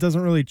 It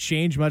doesn't really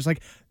change much.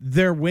 Like,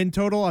 their win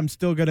total, I'm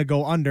still going to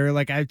go under.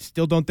 Like, I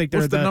still don't think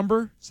they're What's the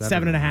number?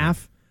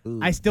 7.5.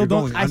 I still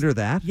don't. Under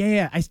that?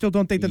 Yeah. I still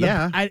don't think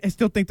they're I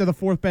still think they're the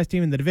 4th best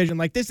team in the division.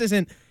 Like, this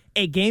isn't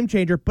a game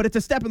changer, but it's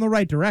a step in the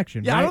right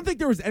direction. Yeah, right? I don't think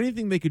there was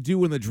anything they could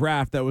do in the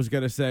draft that was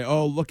going to say,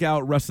 oh, look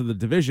out, rest of the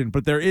division.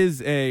 But there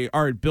is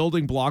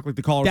building block, like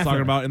the caller was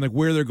talking about, and like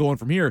where they're going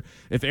from here.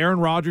 If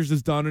Aaron Rodgers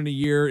is done in a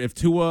year, if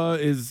Tua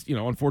is,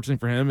 unfortunately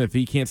for him, if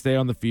he can't stay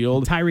on the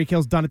field. Tyreek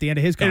Hill's done at the end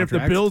of his contract.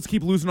 And if the Bills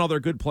keep losing all their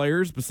good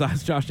players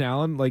besides Josh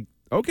Allen, like,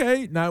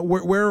 okay, now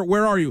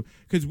where are you?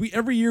 Because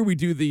every year we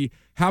do the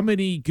how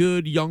many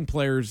good young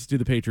players do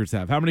the Patriots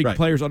have? How many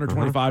players under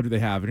 25 do they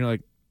have? And you're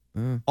like,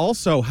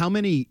 also, how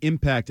many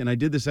impact, and I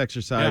did this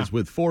exercise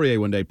with Fourier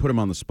one day, put him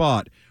on the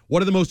spot.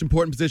 What are the most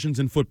important positions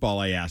in football,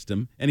 I asked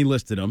him, and he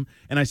listed them.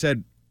 And I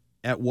said,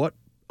 at what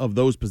of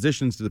those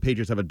positions do the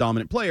Patriots have a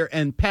dominant player?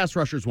 And pass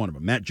rusher is one of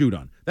them, Matt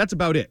Judon. That's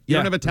about it. You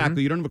don't have a tackle.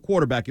 You don't have a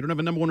quarterback. You don't have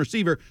a number 1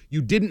 receiver.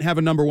 You didn't have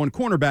a number 1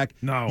 cornerback.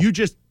 No. You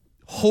just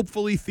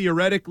hopefully,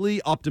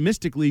 theoretically,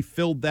 optimistically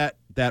filled that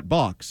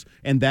box.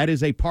 And that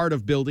is a part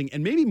of building,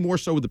 and maybe more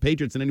so with the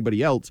Patriots than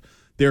anybody else,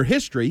 their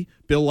history.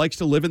 Bill likes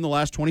to live in the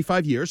last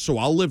 25 years, so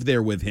I'll live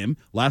there with him.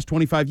 Last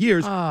 25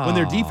 years, when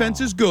their defense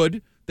is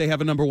good, they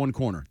have a number 1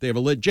 corner. They have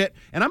a legit,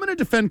 and I'm going to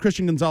defend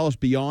Christian Gonzalez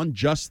beyond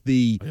just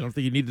the. I don't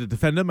think you need to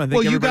defend him. I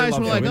think you guys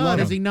were like,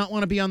 does he not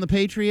want to be on the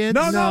Patriots?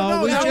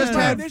 No. We just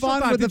had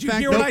fun with the Did you fact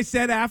hear what I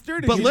said after?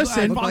 But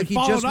listen, like he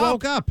just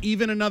woke up.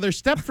 Even another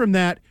step from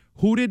that,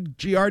 who did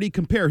Giardi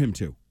compare him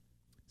to?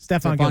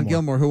 Stephon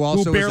Gilmore, who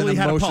also barely is an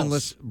had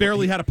emotionless,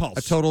 barely had a pulse,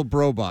 a total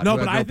robot. No,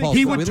 but I think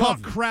he would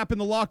talk crap in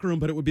the locker room,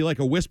 but it would be like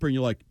a whisper, and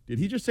you're like, "Did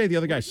he just say the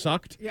other guy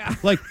sucked?" Yeah.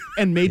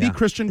 And maybe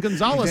Christian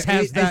Gonzalez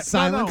has that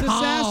silent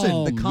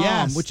assassin, the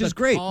calm, which is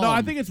great. No,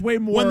 I think it's way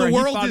more. When the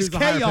world is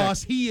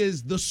chaos, he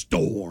is the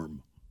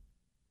storm.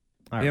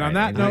 And on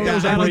that note,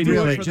 that'll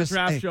do it for the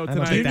draft show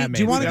tonight.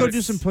 Do you want to go do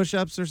some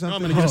push-ups or something?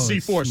 I'm going to get a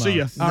C4. See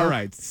ya. All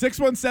right.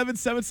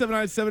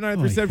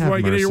 617-779-7937 if you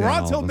want to get in. We're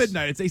on till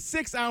midnight. It's a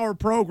 6-hour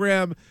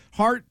program.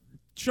 Hart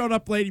showed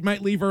up late. He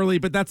might leave early,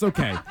 but that's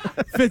okay.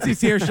 Fitzy's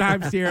here.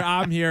 Shime's here.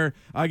 I'm here.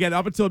 Again,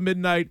 up until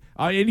midnight.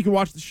 And you can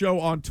watch the show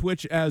on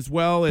Twitch as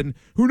well. And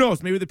who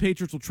knows? Maybe the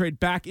Patriots will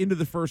trade back into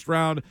the first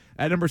round.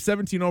 At number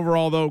 17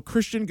 overall, though,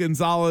 Christian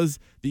Gonzalez,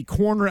 the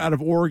corner out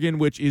of Oregon,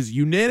 which is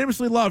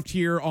unanimously loved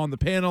here on the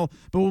panel.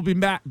 But we'll be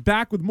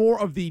back with more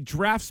of the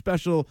draft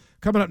special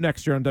coming up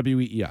next year on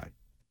WEEI.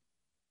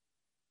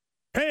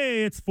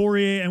 Hey, it's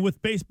Fourier, and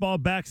with baseball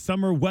back,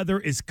 summer weather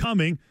is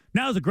coming.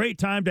 Now's a great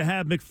time to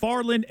have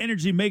McFarland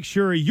Energy make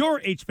sure your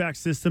HVAC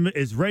system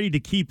is ready to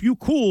keep you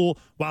cool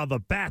while the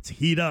bats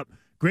heat up.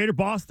 Greater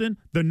Boston,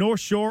 the North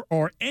Shore,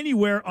 or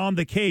anywhere on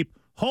the Cape,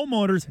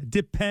 homeowners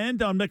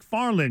depend on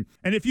McFarland.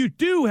 And if you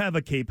do have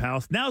a Cape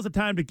house, now's the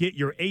time to get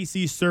your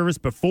AC service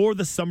before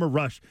the summer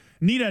rush.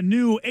 Need a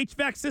new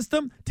HVAC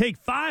system?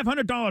 Take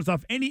 $500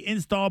 off any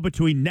install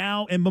between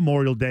now and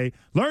Memorial Day.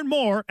 Learn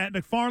more at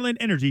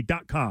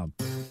McFarlandEnergy.com.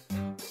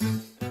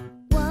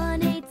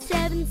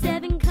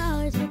 1-877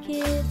 Cars for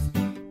Kids.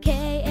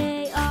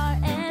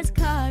 KARS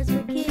Cars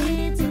for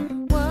Kids.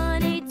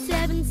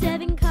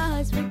 1-877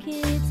 Cars for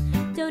Kids.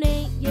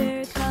 Donate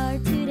your car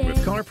today.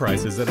 With car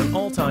prices at an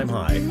all-time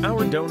high,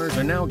 our donors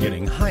are now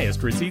getting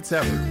highest receipts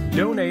ever.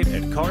 Donate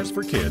at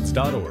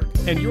carsforkids.org,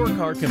 and your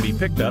car can be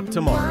picked up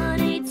tomorrow.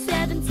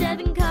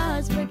 1-877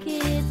 Cars for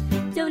Kids.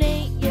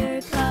 Donate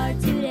your car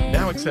today.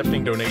 Now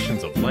accepting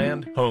donations of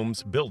land,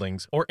 homes,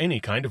 buildings, or any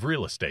kind of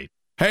real estate.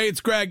 Hey,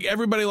 it's Greg.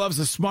 Everybody loves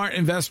a smart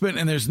investment,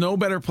 and there's no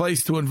better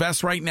place to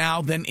invest right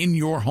now than in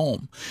your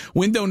home.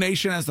 Window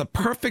Nation has the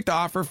perfect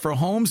offer for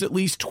homes at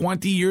least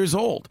 20 years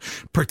old.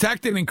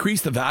 Protect and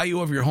increase the value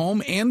of your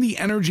home and the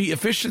energy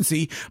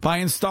efficiency by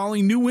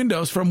installing new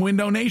windows from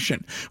Window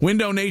Nation.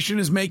 Window Nation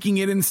is making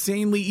it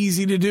insanely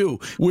easy to do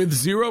with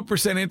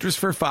 0% interest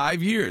for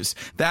 5 years.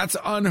 That's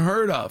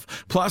unheard of.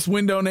 Plus,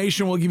 Window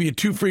Nation will give you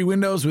 2 free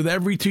windows with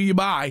every 2 you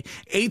buy.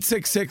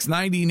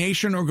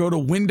 866-90-NATION or go to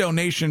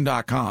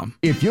windownation.com.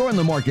 If you're in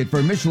the market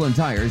for Michelin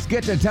tires,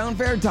 get to Town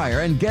Fair Tire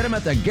and get them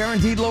at the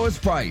guaranteed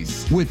lowest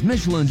price. With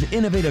Michelin's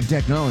innovative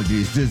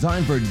technologies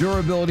designed for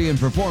durability and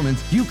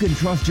performance, you can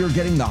trust you're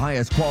getting the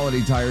highest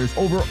quality tires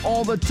over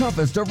all the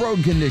toughest of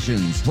road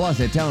conditions.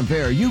 Plus, at Town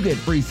Fair, you get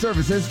free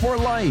services for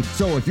life.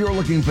 So if you're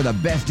looking for the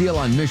best deal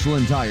on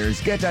Michelin tires,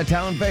 get to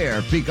Town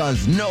Fair,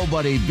 because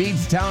nobody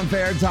beats Town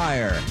Fair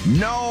Tire.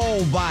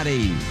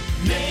 Nobody.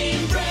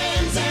 Name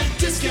brands at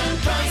discount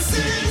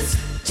prices.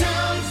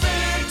 Town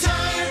Fair Tire.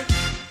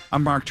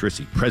 I'm Mark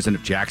Trissy,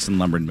 president of Jackson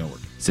Lumber and Millwork.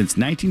 Since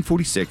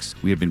 1946,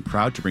 we have been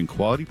proud to bring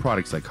quality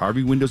products like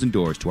Harvey Windows and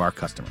Doors to our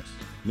customers.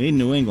 Made in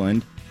New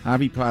England,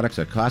 Harvey products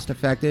are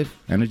cost-effective,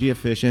 energy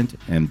efficient,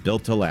 and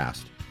built to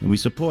last. And we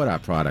support our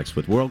products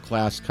with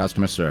world-class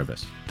customer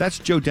service. That's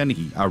Joe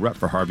Dennehy, our rep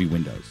for Harvey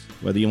Windows.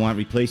 Whether you want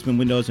replacement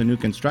windows or new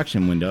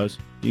construction windows,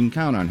 you can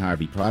count on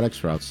Harvey products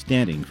for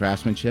outstanding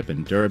craftsmanship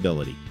and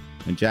durability.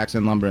 And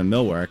Jackson Lumber and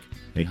Millwork,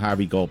 a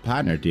Harvey Gold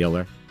Partner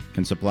dealer,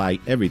 can supply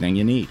everything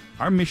you need.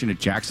 Our mission at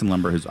Jackson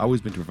Lumber has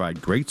always been to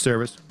provide great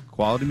service,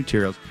 quality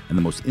materials, and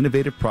the most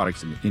innovative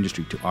products in the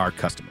industry to our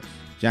customers.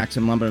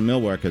 Jackson Lumber and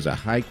Millwork is a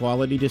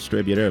high-quality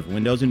distributor of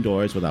windows and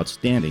doors with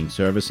outstanding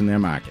service in their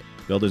market.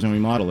 Builders and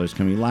remodelers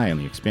can rely on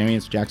the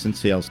experienced Jackson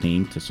sales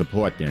team to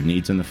support their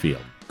needs in the field.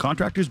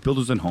 Contractors,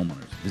 builders, and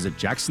homeowners, visit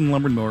Jackson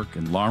Lumber and Millwork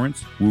in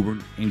Lawrence,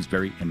 Woburn,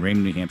 Amesbury, and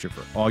Raymond, New Hampshire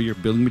for all your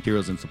building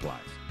materials and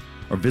supplies.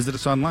 Or visit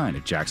us online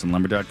at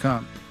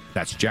jacksonlumber.com.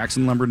 That's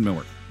Jackson Lumber and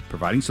Millwork,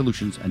 providing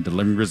solutions and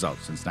delivering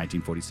results since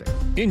 1946.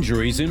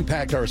 Injuries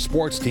impact our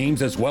sports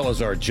teams as well as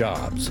our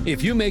jobs.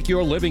 If you make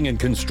your living in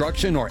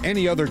construction or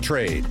any other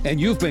trade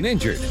and you've been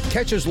injured,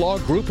 Catches Law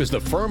Group is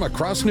the firm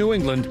across New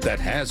England that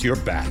has your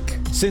back.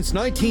 Since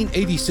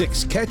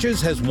 1986,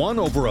 Catches has won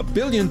over $1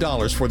 billion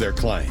for their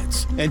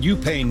clients, and you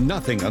pay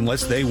nothing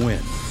unless they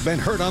win. Been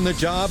hurt on the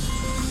job?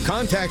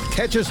 Contact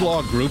Catches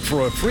Law Group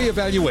for a free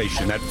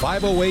evaluation at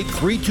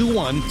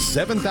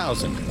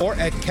 508-321-7000 or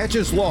at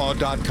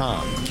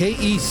catcheslaw.com.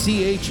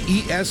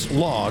 KECHES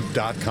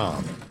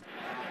Law.com.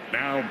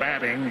 Now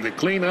batting, the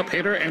cleanup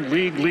hitter and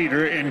league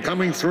leader in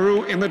coming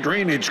through in the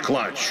drainage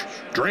clutch.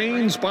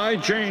 Drains by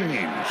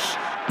James.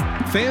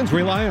 Fans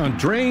rely on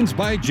Drains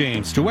by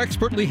James to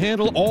expertly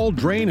handle all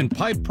drain and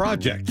pipe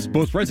projects,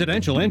 both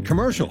residential and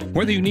commercial.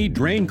 Whether you need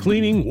drain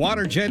cleaning,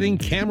 water jetting,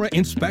 camera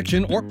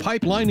inspection, or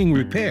pipe lining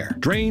repair,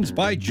 Drains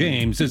by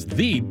James is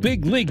the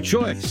big league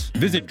choice.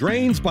 Visit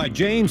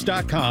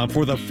drainsbyjames.com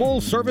for the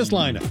full service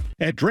lineup.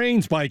 At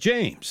Drains by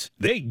James,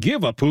 they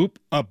give a poop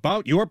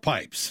about your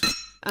pipes.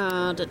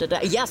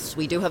 Yes,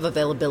 we do have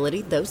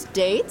availability. Those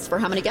dates for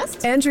how many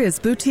guests? Andrea's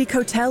Boutique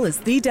Hotel is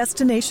the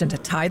destination to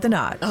tie the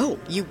knot. Oh,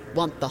 you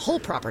want the whole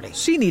property?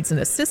 She needs an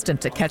assistant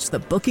to catch the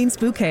bookings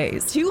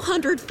bouquets.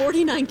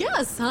 249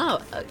 guests, huh?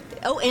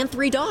 Oh, and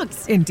 3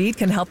 dogs. Indeed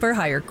can help her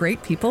hire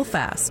great people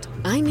fast.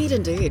 I need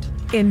Indeed.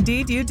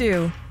 Indeed you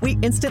do. We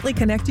instantly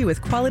connect you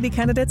with quality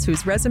candidates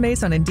whose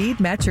resumes on Indeed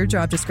match your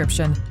job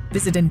description.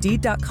 Visit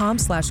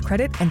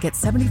Indeed.com/credit and get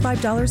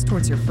 $75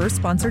 towards your first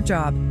sponsored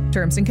job.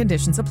 Terms and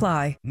conditions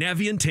apply.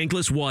 Navien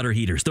tankless water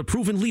heaters, the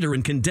proven leader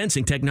in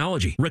condensing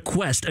technology.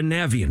 Request a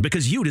Navien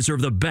because you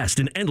deserve the best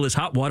in endless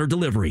hot water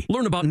delivery.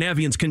 Learn about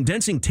Navien's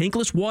condensing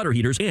tankless water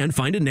heaters and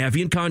find a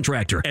Navien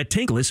contractor at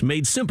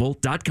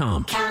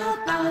tanklessmadesimple.com.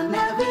 Count on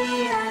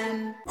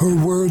Navien.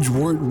 Her words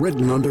weren't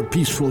written under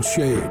peaceful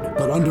shade,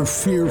 but under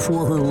fear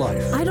for her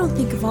life. I don't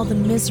think of all the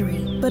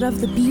misery, but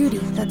of the beauty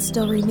that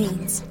still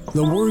remains.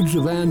 The words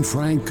of Anne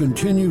Frank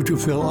continue to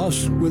fill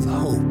us with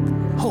hope.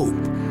 Hope.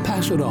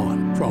 Pass it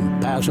on from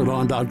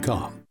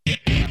PassItOn.com.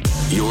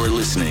 You're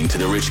listening to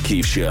The Rich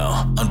Keefe Show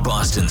on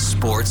Boston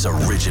Sports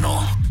Original,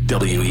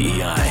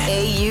 WEEI.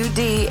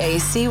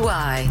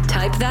 AUDACY.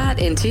 Type that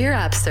into your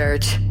app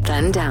search,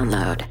 then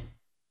download.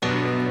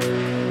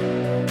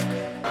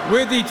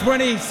 With the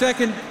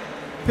 22nd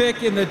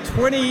pick in the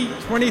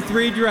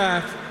 2023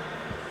 draft,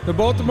 the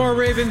Baltimore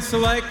Ravens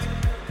select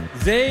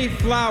Zay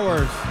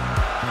Flowers,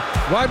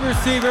 wide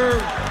receiver,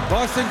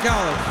 Boston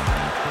College.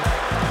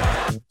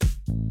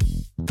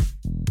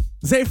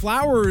 Zay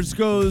Flowers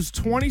goes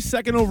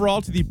 22nd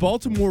overall to the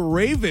Baltimore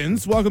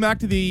Ravens. Welcome back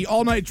to the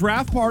all-night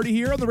draft party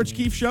here on the Rich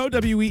Keefe Show,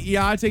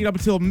 WEEI, taking up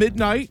until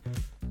midnight.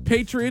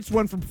 Patriots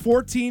went from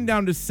 14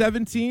 down to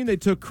 17. They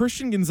took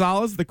Christian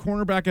Gonzalez, the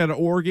cornerback out of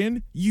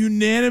Oregon,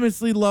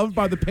 unanimously loved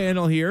by the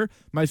panel here,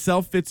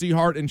 myself, Fitzy,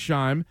 Hart, and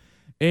Scheim.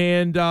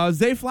 And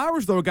Zay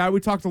Flowers, though, a guy we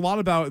talked a lot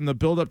about in the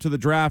build-up to the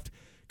draft,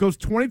 goes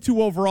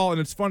 22 overall, and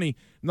it's funny,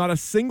 not a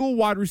single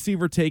wide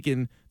receiver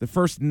taken the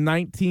first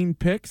 19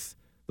 picks.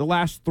 The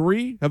last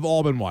 3 have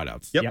all been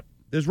wideouts. Yep.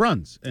 There's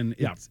runs, and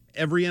it's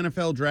every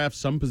NFL draft,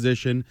 some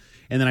position.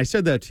 And then I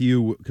said that to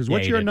you because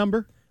what's your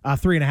number?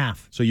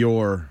 3.5. So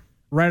you're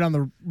right on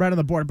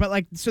the board.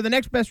 But so the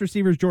next best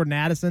receiver is Jordan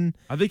Addison.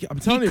 I think I'm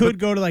telling you, he could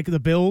go to the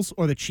Bills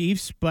or the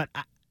Chiefs, but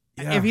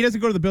if he doesn't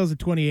go to the Bills at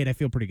 28, I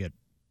feel pretty good.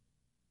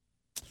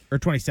 Or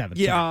 27.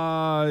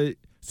 Yeah.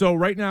 So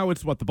right now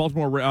it's the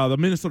the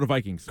Minnesota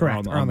Vikings.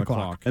 Correct. On the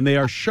clock. And they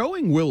are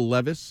showing Will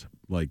Levis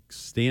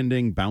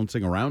standing,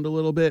 bouncing around a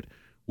little bit.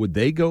 Would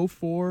they go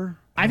for?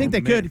 I think they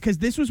could, because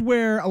this was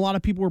where a lot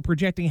of people were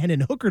projecting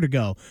Hendon Hooker to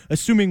go,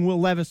 assuming Will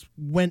Levis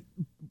went,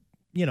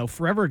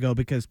 forever ago,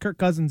 because Kirk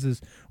Cousins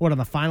is on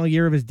the final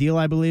year of his deal,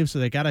 I believe. So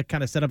they got to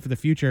kind of set up for the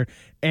future.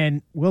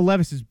 And Will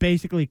Levis is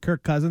basically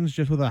Kirk Cousins,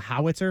 just with a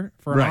howitzer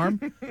for an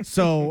arm.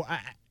 So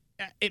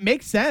it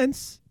makes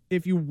sense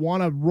if you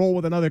want to roll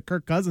with another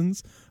Kirk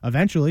Cousins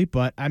eventually.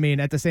 But, I mean,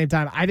 at the same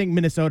time, I think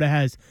Minnesota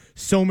has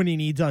so many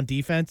needs on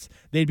defense.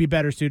 They'd be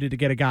better suited to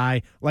get a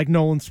guy like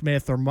Nolan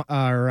Smith or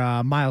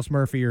Miles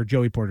Murphy or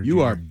Joey Porter Jr.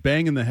 You are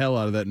banging the hell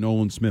out of that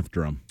Nolan Smith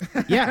drum.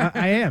 Yeah,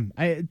 I am.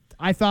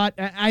 I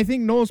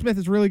think Nolan Smith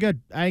is really good.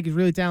 I think he's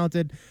really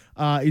talented.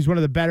 He's one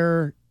of the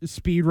better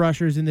speed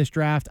rushers in this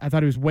draft. I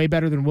thought he was way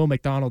better than Will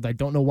McDonald. I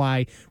don't know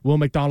why Will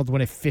McDonald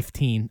went at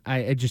 15.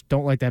 I just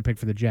don't like that pick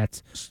for the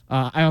Jets.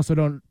 I also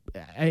don't.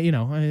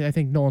 I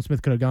think Nolan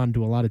Smith could have gone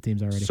to a lot of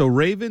teams already. So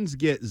Ravens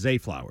get Zay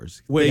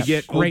Flowers. They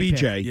get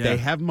OBJ. Yeah. They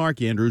have Mark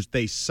Andrews.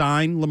 They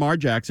sign Lamar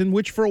Jackson,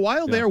 which for a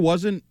while there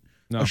wasn't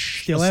a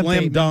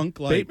slam dunk.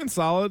 Bateman's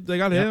solid. They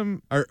got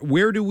him.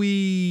 Where do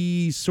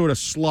we sort of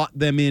slot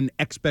them in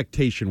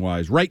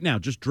expectation-wise? Right now,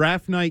 just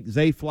draft night,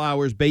 Zay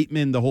Flowers,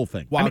 Bateman, the whole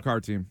thing. Wild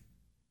card team.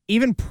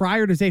 Even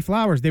prior to Zay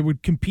Flowers, they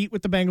would compete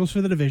with the Bengals for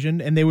the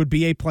division, and they would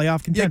be a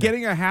playoff contender. Yeah,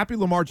 getting a happy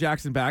Lamar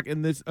Jackson back,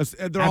 and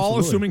they're all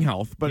assuming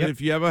health. But if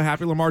you have a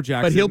happy Lamar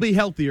Jackson, but he'll be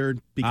healthier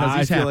because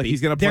he's I happy. feel like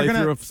he's going to play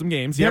through some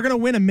games. They're going to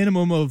win a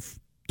minimum of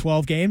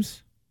 12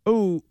 games.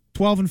 Oh,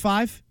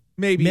 12-5,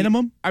 maybe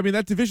minimum. I mean,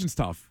 that division's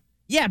tough.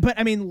 Yeah, but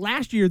I mean,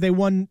 last year they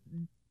won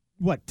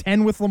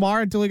 10 with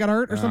Lamar until he got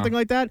hurt or something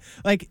like that.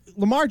 Like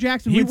Lamar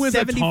Jackson wins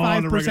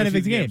 75% of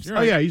his games.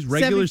 Oh yeah, he's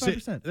regular.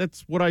 75%.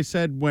 That's what I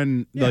said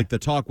when the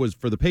talk was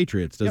for the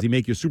Patriots. Does he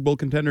make you a Super Bowl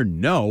contender?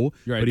 No,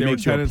 but he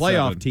makes you a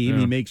playoff team.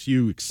 He makes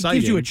you exciting. He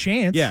gives you a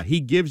chance. Yeah, he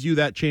gives you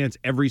that chance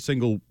every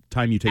single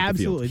time you take the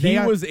field. He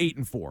was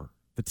 8-4.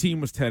 The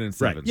team was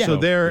 10-7. Right. Yeah.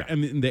 So I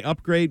mean, they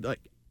upgrade.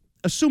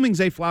 Assuming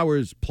Zay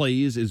Flowers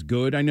plays is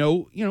good. I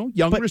know,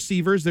 young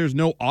receivers. There's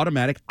no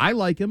automatic. I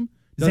like him.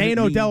 Zay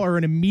and Odell are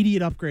an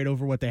immediate upgrade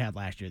over what they had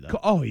last year, though.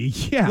 Oh,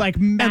 yeah.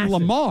 Massive. And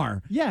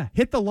Lamar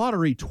hit the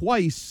lottery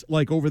twice,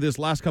 over this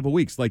last couple of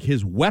weeks.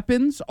 His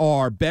weapons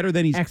are better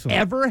than he's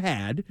ever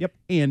had. Yep.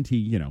 And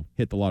he,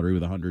 hit the lottery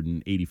with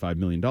 $185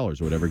 million or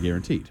whatever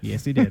guaranteed.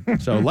 Yes, he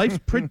did. So life's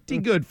pretty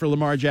good for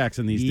Lamar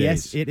Jackson these days.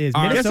 Yes, it is.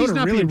 I guess he's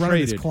not really being running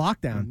traded. his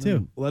clock down,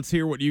 too. Let's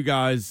hear what you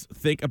guys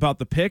think about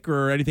the pick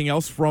or anything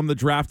else from the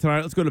draft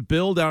tonight. Let's go to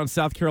Bill down in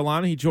South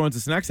Carolina. He joins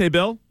us next. Hey,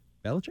 Bill.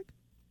 Belichick?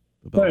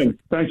 Hey,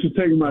 thanks for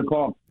taking my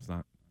call. It's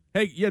not.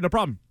 Hey, yeah, no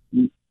problem.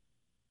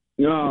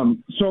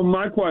 So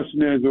my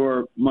question is,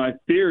 or my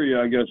theory,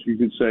 I guess you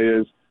could say,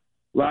 is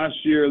last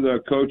year the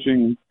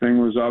coaching thing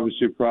was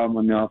obviously a problem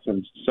on the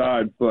offensive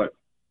side, but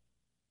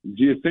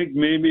do you think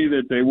maybe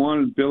that they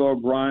wanted Bill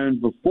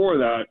O'Brien before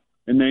that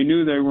and they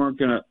knew they weren't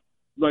going to,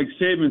 like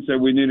Saban said,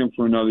 we need him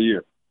for another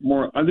year?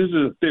 This is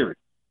a theory.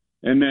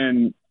 And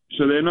then,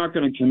 so they're not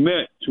going to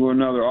commit to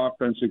another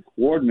offensive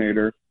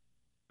coordinator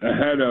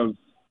ahead of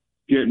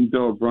getting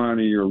Bill O'Brien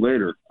a year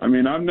later. I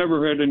mean, I've never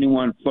heard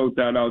anyone float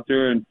that out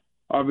there, and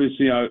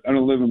obviously I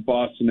don't live in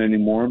Boston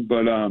anymore,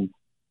 but,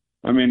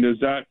 I mean, does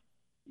that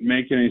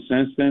make any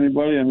sense to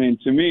anybody? I mean,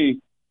 to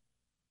me,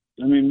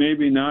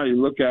 maybe now you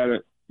look at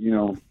it,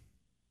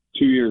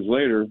 2 years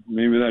later,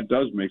 maybe that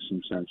does make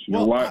some sense.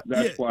 Why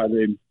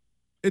they.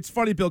 It's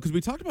funny, Bill, because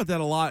we talked about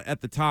that a lot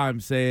at the time,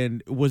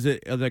 saying, was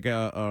it like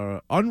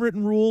a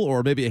unwritten rule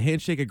or maybe a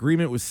handshake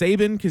agreement with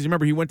Saban? Because you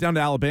remember he went down to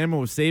Alabama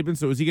with Saban,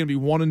 so is he going to be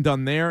one and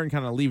done there and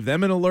kind of leave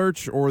them in a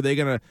lurch, or are they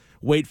going to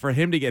wait for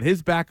him to get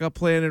his backup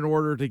plan in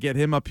order to get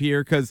him up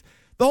here? Because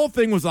the whole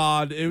thing was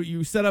odd.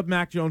 You set up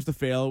Mac Jones to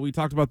fail. We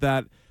talked about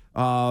that the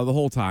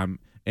whole time,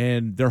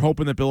 and they're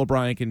hoping that Bill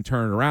O'Brien can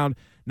turn it around.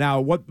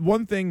 Now,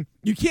 one thing,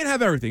 you can't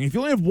have everything. If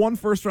you only have one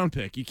first-round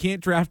pick, you can't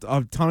draft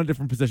a ton of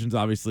different positions,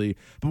 obviously.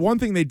 But one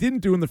thing they didn't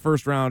do in the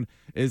first round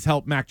is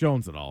help Mac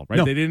Jones at all, right?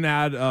 No. They didn't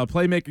add a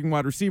playmaking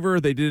wide receiver.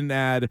 They didn't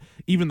add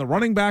even the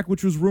running back,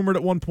 which was rumored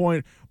at one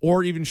point,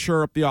 or even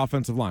shore up the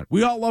offensive line.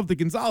 We all love the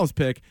Gonzalez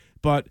pick,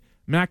 but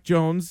Mac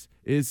Jones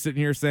is sitting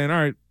here saying,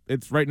 all right,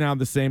 it's right now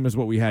the same as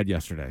what we had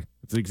yesterday.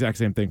 It's the exact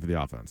same thing for the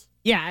offense.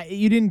 Yeah,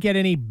 you didn't get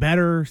any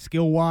better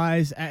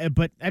skill-wise,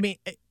 but, I mean,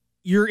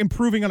 you're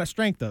improving on a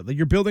strength, though.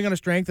 You're building on a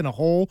strength and a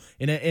hole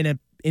in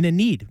a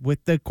need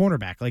with the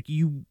cornerback. Like,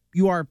 you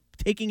are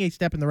taking a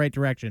step in the right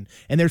direction.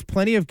 And there's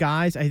plenty of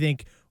guys, I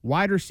think,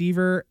 wide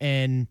receiver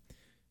and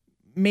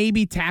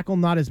maybe tackle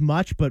not as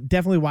much, but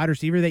definitely wide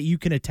receiver that you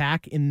can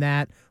attack in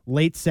that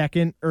late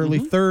second, early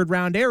third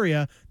round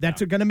area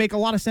that's going to make a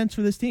lot of sense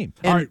for this team.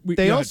 And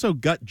they also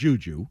got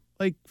Juju.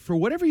 Like, for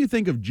whatever you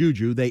think of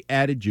Juju, they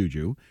added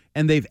Juju,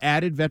 and they've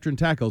added veteran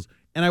tackles.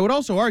 And I would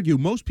also argue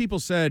most people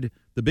said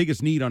the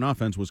biggest need on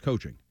offense was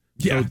coaching.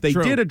 Yeah, so they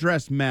true. did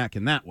address Mac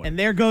in that way. And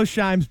there goes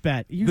Shime's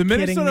bet. Are you the kidding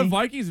Minnesota me?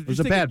 Vikings have was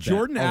just a taken bad bet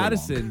Jordan all along.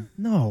 Addison.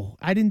 No,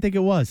 I didn't think it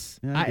was.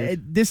 Yeah,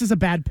 This is a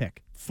bad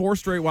pick. 4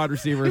 straight wide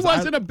receivers. It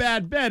wasn't a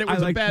bad bet. It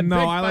was a bad pick. No,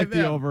 I like by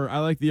the them. over. I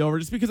like the over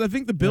just because I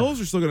think the Bills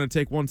are still going to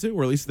take one too,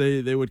 or at least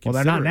they would consider. Well,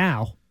 they're not it.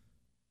 now.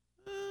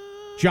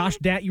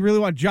 You really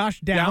want Josh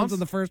Downs in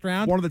the first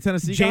round? One of the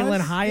Tennessee Jalen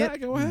guys? Hyatt? Yeah,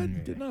 go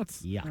ahead. Get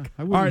nuts. Yuck.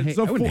 I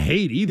wouldn't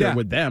hate either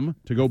with them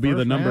to go be the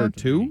First number round?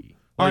 2.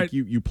 All Like right.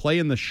 you play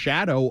in the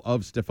shadow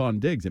of Stephon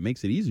Diggs. It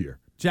makes it easier.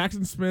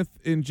 Jackson Smith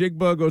in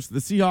Jigba goes to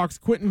the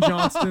Seahawks. Quentin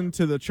Johnston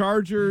to the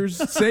Chargers.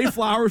 Say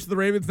Flowers to the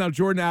Ravens. Now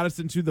Jordan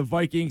Addison to the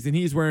Vikings, and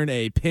he's wearing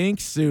a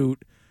pink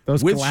suit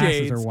Those with glasses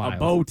shades, are wild. a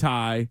bow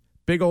tie,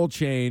 big old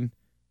chain.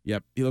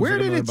 Yep. He looks Where like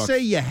 $1 did million it bucks. say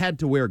you had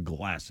to wear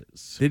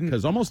glasses?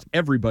 Because almost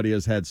everybody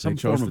has had some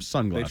They chose form of to-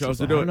 sunglasses. they chose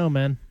to on. do I it. don't know,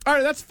 man. All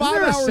right, that's Isn't 5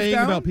 there a hours saying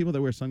down. about people that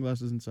wear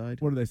sunglasses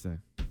inside? What do they say?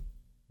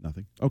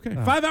 Nothing. Okay.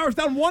 5 hours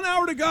down, 1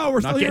 hour to go.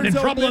 We're Not still here getting in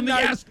until trouble in the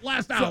midnight.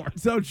 last hour.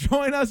 So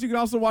join us. You can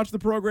also watch the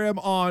program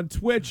on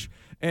Twitch,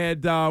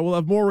 and we'll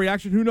have more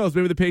reaction. Who knows?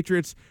 Maybe the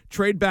Patriots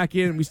trade back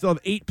in. We still have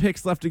 8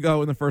 picks left to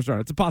go in the first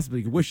round. It's a possibility.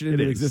 You can wish it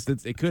into is.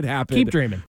 existence. It could happen. Keep dreaming.